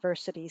Catholic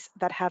universities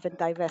that haven't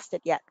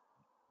divested yet?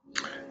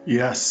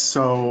 Yes,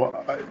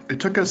 so it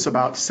took us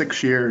about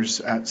 6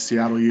 years at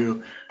Seattle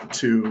U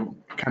to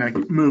kind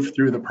of move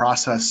through the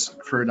process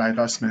for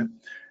divestment.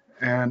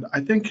 And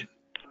I think,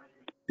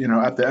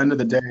 at the end of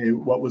the day,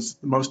 what was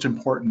the most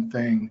important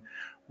thing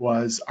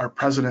was our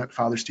president,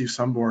 Father Steve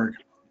Sumborg,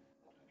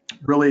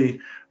 really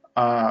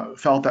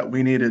felt that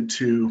we needed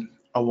to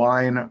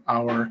align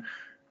our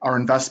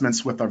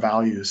investments with our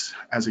values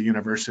as a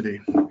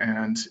university.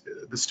 And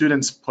the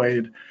students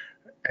played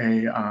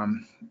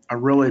a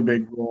really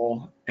big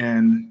role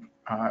in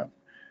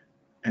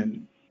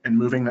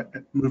moving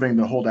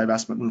the whole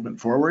divestment movement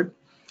forward.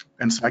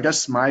 And so I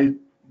guess my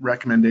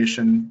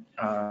recommendation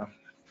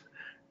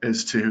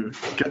is to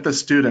get the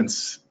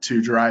students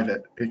to drive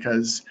it,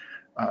 because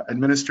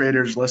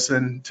administrators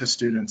listen to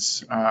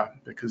students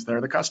because they're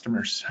the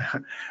customers.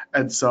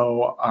 And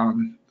so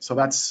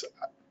that's,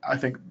 I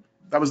think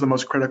that was the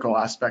most critical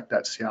aspect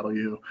at Seattle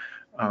U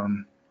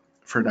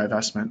for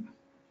divestment.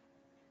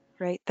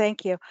 Great,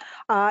 thank you.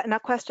 And a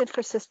question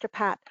for Sister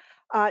Pat.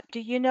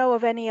 Do you know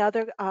of any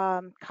other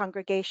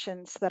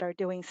congregations that are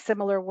doing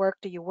similar work?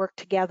 Do you work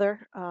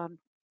together?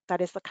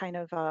 That is the kind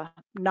of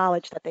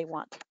knowledge that they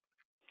want.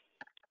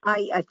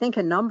 I think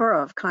a number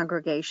of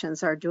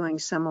congregations are doing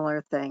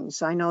similar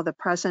things. I know the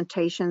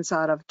presentations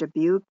out of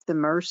Dubuque, the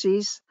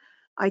Mercies.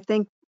 I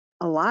think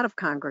a lot of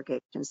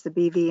congregations, the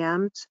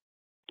BVMs.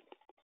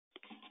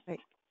 Right.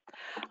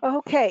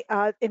 Okay,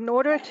 in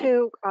order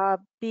to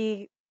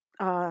be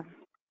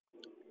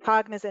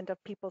cognizant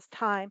of people's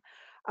time,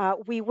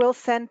 we will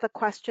send the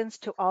questions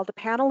to all the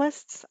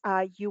panelists.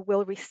 You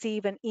will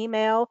receive an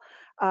email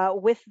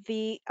with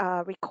the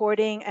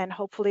recording and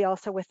hopefully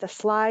also with the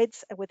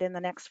slides within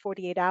the next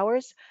 48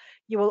 hours.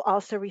 You will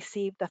also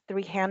receive the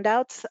 3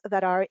 handouts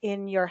that are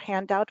in your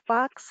handout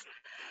box.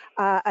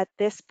 At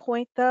this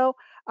point though,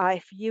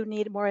 if you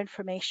need more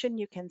information,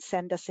 you can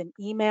send us an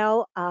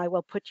email. I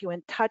will put you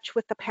in touch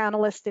with the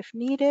panelists if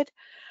needed.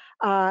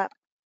 I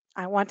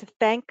want to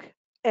thank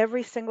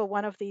every single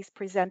one of these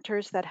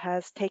presenters that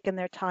has taken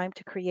their time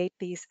to create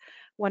these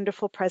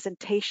wonderful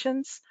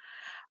presentations.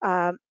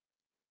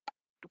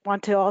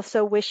 Want to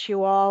also wish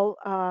you all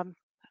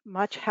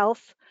much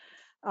health,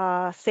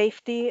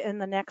 safety in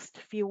the next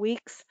few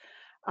weeks.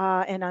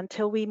 And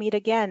until we meet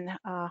again,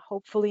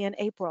 hopefully in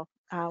April,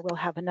 we'll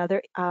have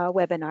another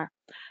webinar.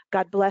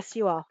 God bless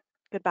you all.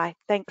 Goodbye.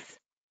 Thanks.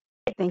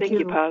 Thank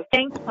you. Paz.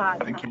 Thanks, Paz.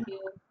 Thank you. you.